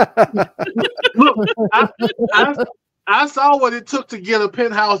 Look, I saw what it took to get a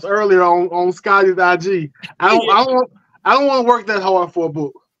penthouse earlier on Scotty's IG. I don't want to work that hard for a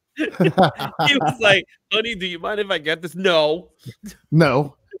book. He was like, "Honey, do you mind if I get this?" No.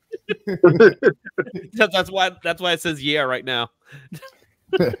 That's why it says yeah right now.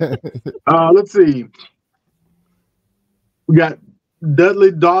 Let's see. We got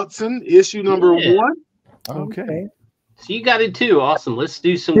Dudley Dodson, issue number 1. Okay. So you got it too. Awesome. Let's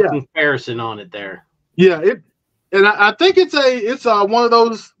do some comparison on it there. Yeah, I think it's one of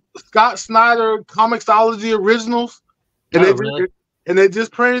those Scott Snyder Comixology originals, and they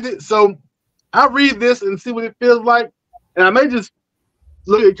just printed it. So I read this and see what it feels like, and I may just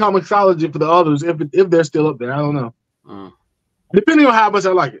look at Comixology for the others if they're still up there. I don't know. Depending on how much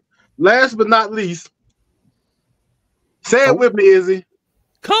I like it. Last but not least, say it with me, Izzy.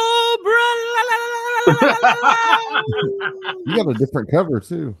 Cobra. You got a different cover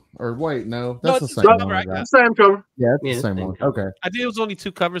too, or wait, no, that's the same one. Same cover. Yeah, it's the same one. Okay. I think it was only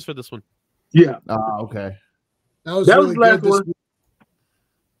 2 covers for this one. Yeah. Okay. That was really good this week.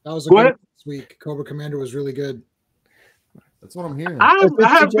 That was a good this week. Cobra Commander was really good. That's what I'm hearing. I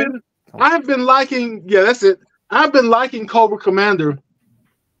have been liking. Yeah, that's it. I've been liking Cobra Commander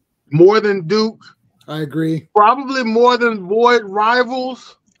more than Duke. I agree. Probably more than Void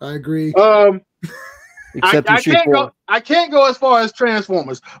Rivals. I agree. Except I can't go as far as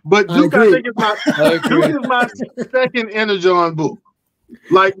Transformers, but Duke I think is my second Energon book.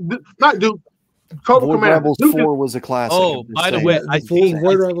 Like not Duke. Cobra Void Commander. Rivals 4 was a classic. Oh, by the way, I think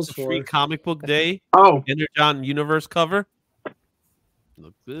Void Rivals 4 free comic book day. Energon Universe cover.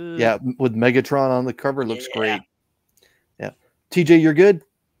 Look good. Yeah, with Megatron on the cover, looks great. Yeah, TJ, you're good.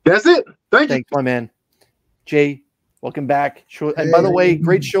 That's it. Thanks, my man. Jay, welcome back. And by the way,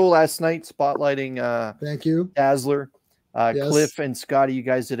 great show last night, spotlighting. Thank you, Dazzler, Cliff, and Scotty. You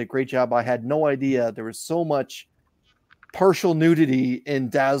guys did a great job. I had no idea there was so much partial nudity in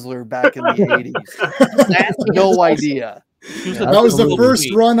Dazzler back in the 80s. No idea. That was the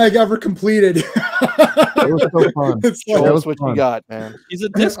first run I ever completed. It was so fun. Show us what you got, man. He's a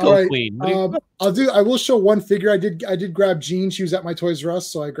disco queen. I will show one figure. I did grab Jean. She was at my Toys R Us,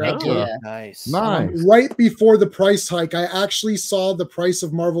 so I grabbed her. Nice. Right before the price hike, I actually saw the price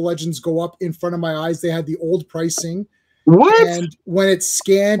of Marvel Legends go up in front of my eyes. They had the old pricing, What? And when it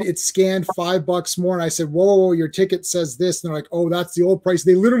scanned $5 more. And I said, whoa, your ticket says this. And they're like, oh, that's the old price.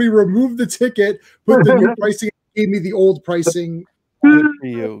 They literally removed the ticket, put the new pricing, gave me the old pricing. Good for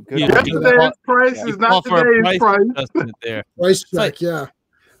you. Good. Yesterday's price is not today's price. There. Price check, yeah.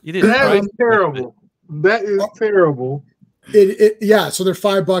 You didn't That is terrible. That is terrible. Yeah, so they're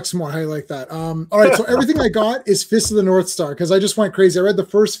 $5 more. How do you like that? All right, so everything I got is Fist of the North Star because I just went crazy. I read the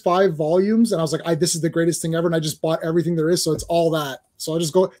first 5 volumes and I was like, this is the greatest thing ever, and I just bought everything there is. So it's all that. So I'll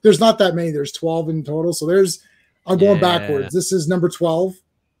just go. There's not that many. There's 12 in total. So I'm going backwards. This is number 12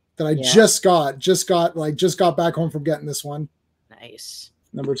 that I just got back home from getting this one. Nice.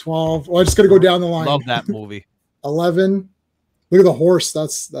 Number 12. Well, I just got to go down the line. Love that movie. 11. Look at the horse.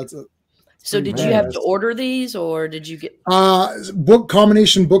 That's it. So did you have to order these, or did you get book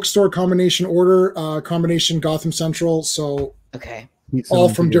combination, bookstore combination order, combination Gotham Central? So okay, all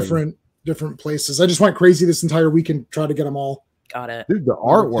from different places. I just went crazy this entire week and tried to get them all. Got it. Dude, the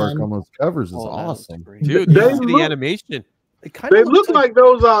artwork on those covers is awesome. Dude, the animation. They look like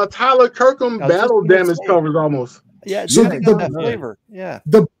those Tyler Kirkham battle damage covers almost. Yeah, so the flavor. Yeah,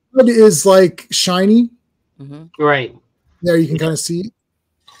 the blood is like shiny. Right there, you can kind of see.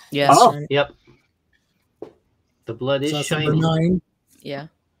 Yes. Oh, yep. The blood is shiny. Number 9. Yeah.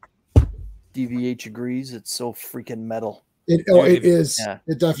 DVH agrees. It's so freaking metal. It is. Yeah.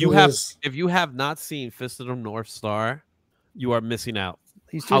 It definitely is. If you have not seen Fist of the North Star, you are missing out.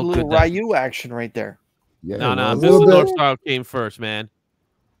 He's doing a little Ryu action right there. Yeah, no. Fist of the North Star came first, man.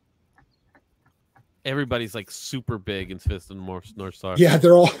 Everybody's like super big in Fist of the North Star. Yeah,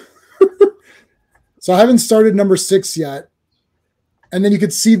 they're all. So I haven't started number 6 yet. And then you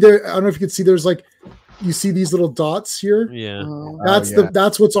could see there. I don't know if you could see. There's like, you see these little dots here. Yeah,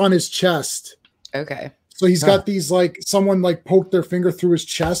 that's what's on his chest. Okay. So he's got these like someone like poked their finger through his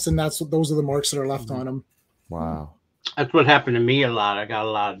chest, and those are the marks that are left on him. Wow, that's what happened to me a lot. I got a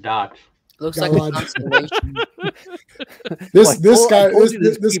lot of dots. Looks like a constellation. This guy was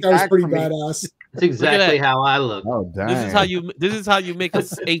pretty badass. That's exactly how I look. Oh, dang. This is how you make a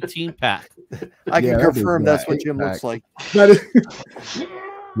 18 pack. I can confirm that's what Jim looks like.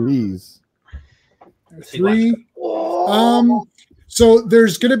 Please. 3. So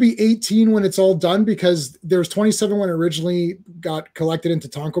there's going to be 18 when it's all done because there's 27 when it originally got collected into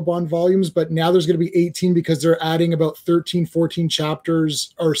Tankobon volumes, but now there's going to be 18 because they're adding about 13, 14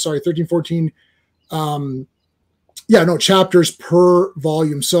 chapters, or sorry, 13, 14 chapters per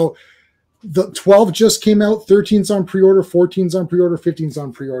volume. So the 12 just came out, 13's on pre-order, 14's on pre-order, 15's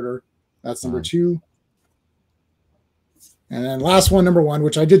on pre-order. That's number 2. And then last one, number 1,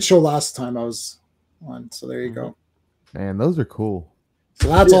 which I did show last time I was on. So there you go. Man, those are cool. So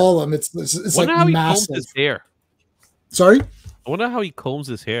that's all of them. It's like how he massive. combs his hair. Sorry? I wonder how he combs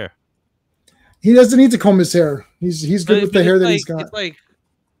his hair. He doesn't need to comb his hair. He's good with the hair that he's got. It's like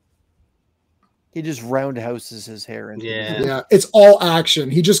he just roundhouses his hair. Yeah, it's all action.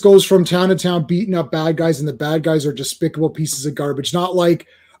 He just goes from town to town beating up bad guys, and the bad guys are despicable pieces of garbage. Not like,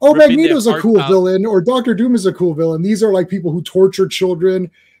 oh, Magneto's a cool villain or Doctor Doom is a cool villain. These are like people who torture children,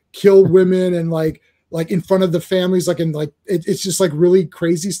 kill women, and like in front of the families, it's just like really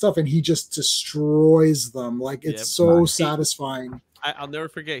crazy stuff, and he just destroys them. Like it's so satisfying. I'll never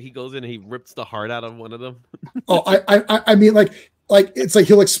forget. He goes in and he rips the heart out of one of them. I mean, like it's like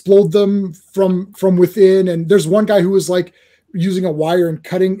he'll explode them from within. And there's one guy who was like using a wire and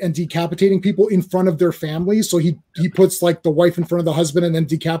cutting and decapitating people in front of their families. So he puts like the wife in front of the husband and then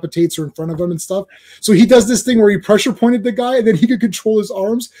decapitates her in front of them and stuff. So he does this thing where he pressure pointed the guy and then he could control his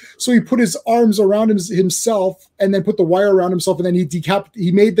arms. So he put his arms around himself and then put the wire around himself. And then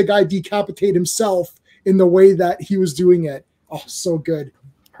he made the guy decapitate himself in the way that he was doing it. Oh, so good.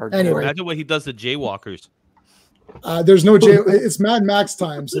 Anyway, imagine what he does to jaywalkers. There's no it's Mad Max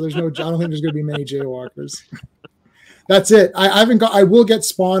time, so there's no. I don't think there's going to be many jaywalkers. That's it. I will get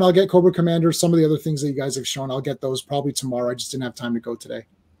Spawn. I'll get Cobra Commander. Some of the other things that you guys have shown, I'll get those probably tomorrow. I just didn't have time to go today.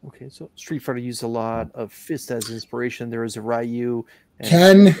 Okay, so Street Fighter used a lot of Fist as inspiration. There was a Ryu.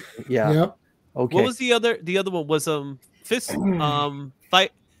 Ken. Yeah. Yep. Okay. What was the other? The other one was Fist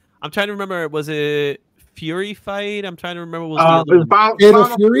fight. I'm trying to remember. Was it Fury fight? I'm trying to remember. What was Fatal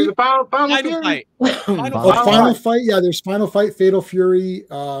Fury? Final Fight. Final Fight. Yeah, there's Final Fight, Fatal Fury.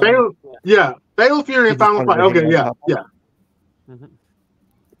 Fatal Fury and Final Fight. Okay, yeah. Mm-hmm.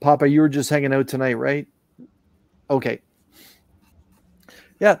 Papa, you were just hanging out tonight, right? Okay.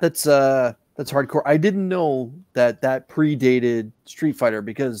 Yeah, that's hardcore. I didn't know that predated Street Fighter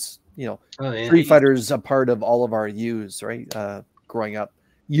because Street Fighter is a part of all of our U's, right? Growing up,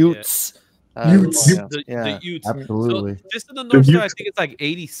 Utes. The Utes. Absolutely. So Fist of the North Star, I think it's like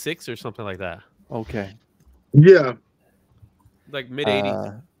 86 or something like that. Okay. Yeah. like mid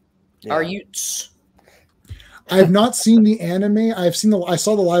 80s. Are you? I have not seen the anime. I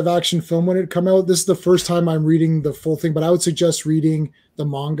saw the live action film when it come out. This is the first time I'm reading the full thing, but I would suggest reading the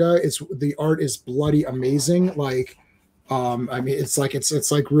manga. The art is bloody amazing. Like, I mean, it's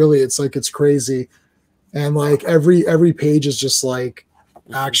crazy, and like every page is just like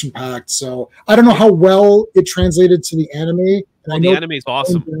action packed. So I don't know how well it translated to the anime. Well, the anime is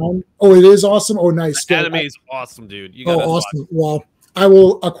awesome. Oh, it is awesome. Oh, nice. The anime is awesome, dude. You gotta awesome. Well, I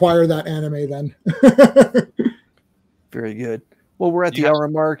will acquire that anime then. Very good. Well, we're at the hour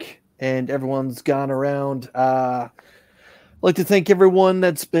mark, and everyone's gone around. I'd like to thank everyone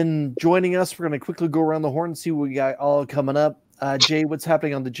that's been joining us. We're going to quickly go around the horn and see what we got all coming up. Jay, what's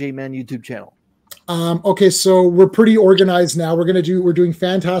happening on the J-Man YouTube channel? Okay, so we're pretty organized now. We're doing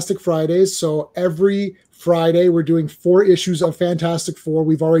Fantastic Fridays. So every Friday we're doing 4 issues of Fantastic Four.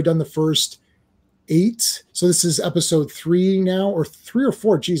 We've already done the first 8. So this is episode 3 now, or 3 or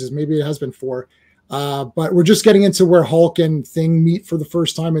 4. Jesus, maybe it has been 4. But we're just getting into where Hulk and Thing meet for the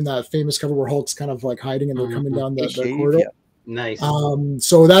first time in that famous cover where Hulk's kind of like hiding and they're coming down the corridor. Yeah. Nice.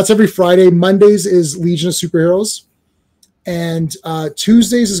 So that's every Friday. Mondays is Legion of Superheroes. And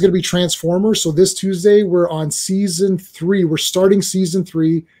Tuesdays is going to be Transformers. So this Tuesday we're on season 3. We're starting season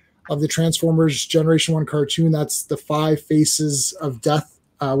 3 of the Transformers Generation 1 cartoon. That's the 5 Faces of Death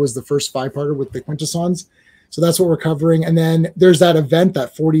was the first 5-parter with the Quintessons. So that's what we're covering. And then there's that event,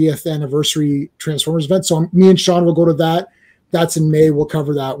 that 40th anniversary Transformers event. So me and Sean will go to that. That's in May. We'll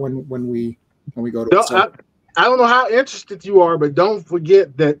cover that when we go to it. So, I don't know how interested you are, but don't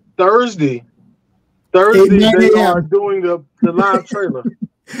forget that Thursday they are doing the live trailer.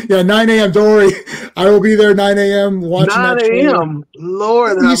 Yeah, 9 a.m. Don't worry. I will be there 9 a.m. watching 9 a.m.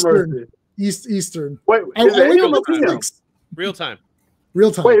 Lord have mercy. Eastern. Wait, is it AM or PM? Real time. Real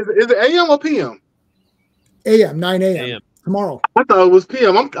time. Wait, is it AM or PM? AM, 9 a.m. tomorrow. I thought it was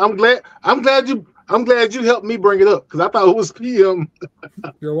PM. I'm glad you helped me bring it up because I thought it was PM.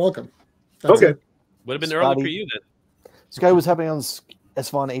 You're welcome. That's okay. Would have been early for you then. Sky, what's happening on the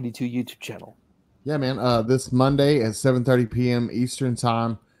SVon82 YouTube channel? Yeah, man. This Monday at 7:30 p.m. Eastern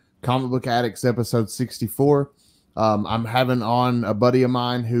Time, Comic Book Addicts episode 64. I'm having on a buddy of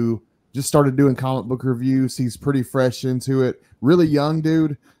mine who just started doing comic book reviews. He's pretty fresh into it. Really young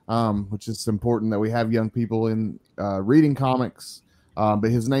dude, which is important that we have young people in reading comics. But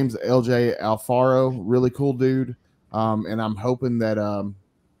his name's LJ Alfaro. Really cool dude. And I'm hoping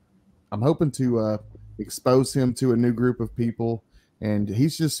to expose him to a new group of people. And he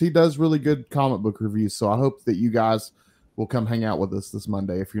does really good comic book reviews. So I hope that you guys will come hang out with us this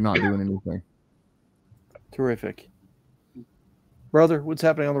Monday if you're not doing anything. Terrific. Brother, what's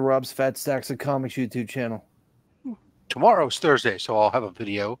happening on the Rob's Fat Stacks of Comics YouTube channel? Tomorrow's Thursday, so I'll have a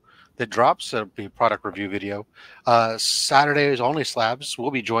video that drops. It'll be a product review video. Saturday is Only Slabs. We'll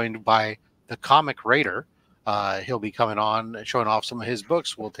be joined by the Comic Raider. He'll be coming on and showing off some of his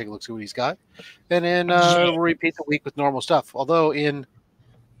books. We'll take a look, see what he's got. And then we'll repeat the week with normal stuff. Although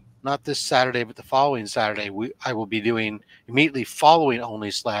not this Saturday, but the following Saturday, I will be doing, immediately following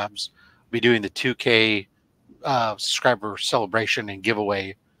Only Slabs, be doing the 2K subscriber celebration and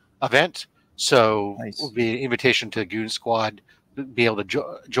giveaway event. So It'll be an invitation to Goon Squad to be able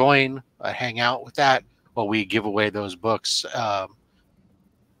to join, hang out with that while we give away those books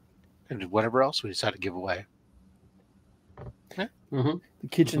and whatever else we decide to give away. Okay. The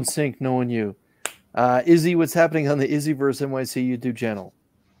kitchen sink knowing you. Izzy, what's happening on the Izzyverse NYC YouTube channel?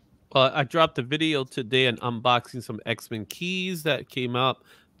 Well, I dropped a video today and unboxing some X-Men keys that came out.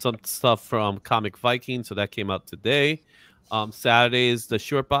 Some stuff from Comic Viking, so that came out today. Saturday is the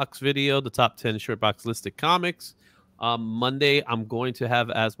short box video, the top 10 short box listed comics. Monday, I'm going to have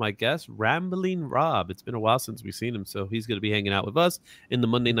as my guest Rambling Rob. It's been a while since we've seen him, so he's going to be hanging out with us in the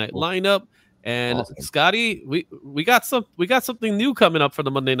Monday night lineup. And awesome. Scotty, we got something new coming up for the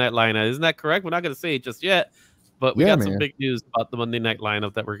Monday night lineup. Isn't that correct? We're not going to say it just yet, but we got some big news about the Monday night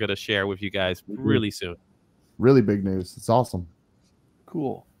lineup that we're going to share with you guys really soon. Really big news. It's awesome.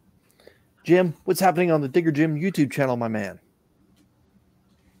 Cool. Jim, what's happening on the Digger Jim YouTube channel, my man?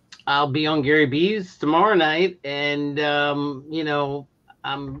 I'll be on Gary B's tomorrow night, and I'm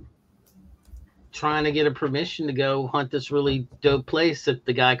trying to get a permission to go hunt this really dope place. If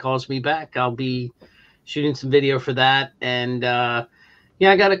the guy calls me back, I'll be shooting some video for that. And I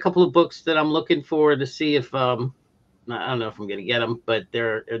got a couple of books that I'm looking for to see if I don't know if I'm gonna get them, but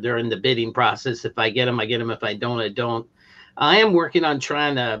they're in the bidding process. If I get them, I get them. If I don't, I don't. I am working on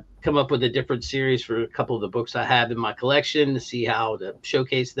trying to come up with a different series for a couple of the books I have in my collection to see how to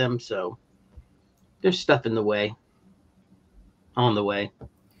showcase them. So there's stuff on the way.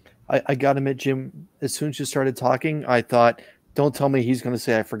 I got to admit, Jim, as soon as you started talking, I thought Don't tell me he's going to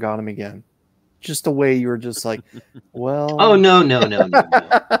say I forgot him again. Just the way you were just like, well. Oh, no.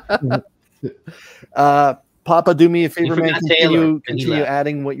 Papa, do me a favor, man. forgot Taylor, Continue left.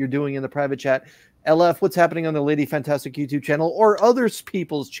 adding what you're doing in the private chat. LF, what's happening on the Lady Fantastic YouTube channel or other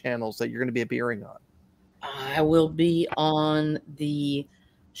people's channels that you're going to be appearing on? I will be on the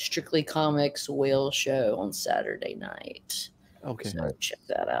Strictly Comics Whale Show on Saturday night. Okay. So check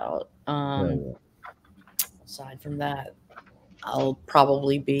that out. Aside from that, I'll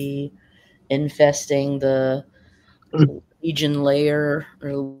probably be infesting the Legion Lair,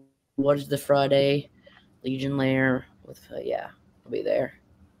 or what is the Friday Legion Lair with I'll be there.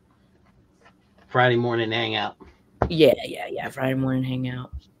 Friday morning hangout. Yeah. Friday morning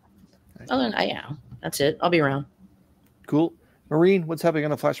hangout. Other than that's it. I'll be around. Cool. Marine, what's happening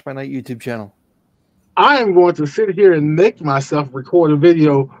on the Flash by Night YouTube channel? I am going to sit here and make myself record a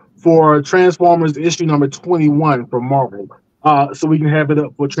video for Transformers issue number 21 from Marvel, so we can have it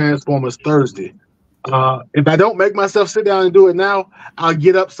up for Transformers Thursday. If I don't make myself sit down and do it now, I'll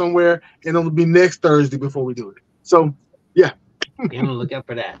get up somewhere and it'll be next Thursday before we do it. So, yeah. Be on the lookout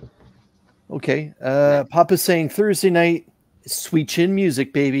for that. Okay. Papa's saying Thursday night, Sweet Chin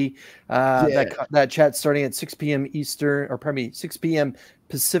music, baby. That chat starting at 6 p.m. Eastern, or pardon me, 6 p.m.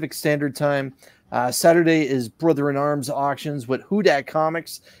 Pacific Standard Time. Saturday is Brother in Arms auctions with Who Dat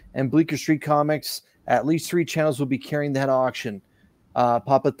Comics and Bleecker Street Comics. At least 3 channels will be carrying that auction.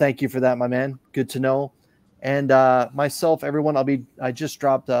 Papa, thank you for that, my man. Good to know. And myself, everyone, I just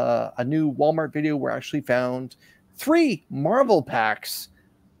dropped a new Walmart video where I actually found 3 Marvel packs.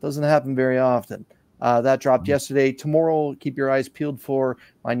 Doesn't happen very often. That dropped yesterday. Tomorrow, keep your eyes peeled for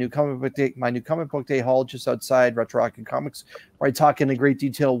my new comic book day haul just outside Retro Rocket Comics, where I talk in great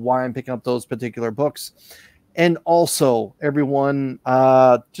detail why I'm picking up those particular books. And also, everyone,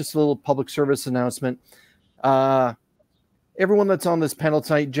 just a little public service announcement. Everyone that's on this panel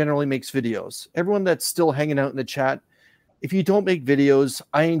tonight generally makes videos. Everyone that's still hanging out in the chat, if you don't make videos,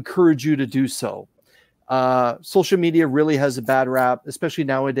 I encourage you to do so. Social media really has a bad rap, especially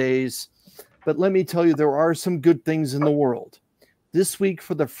nowadays. But let me tell you, there are some good things in the world. This week,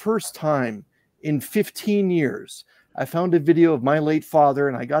 for the first time in 15 years, I found a video of my late father,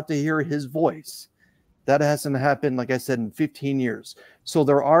 and I got to hear his voice. That hasn't happened, like I said, in 15 years. So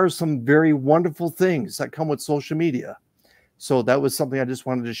there are some very wonderful things that come with social media. So that was something I just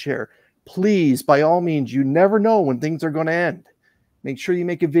wanted to share. Please, by all means, you never know when things are going to end. Make sure you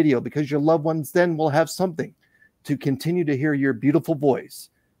make a video, because your loved ones then will have something to continue to hear your beautiful voice.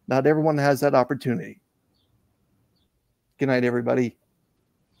 Not everyone has that opportunity. Good night, everybody.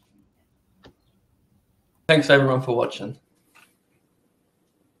 Thanks, everyone, for watching.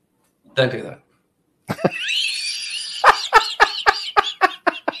 Don't do that.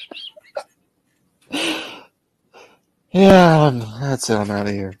 Yeah, that's it. I'm out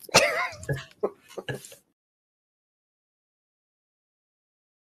of here.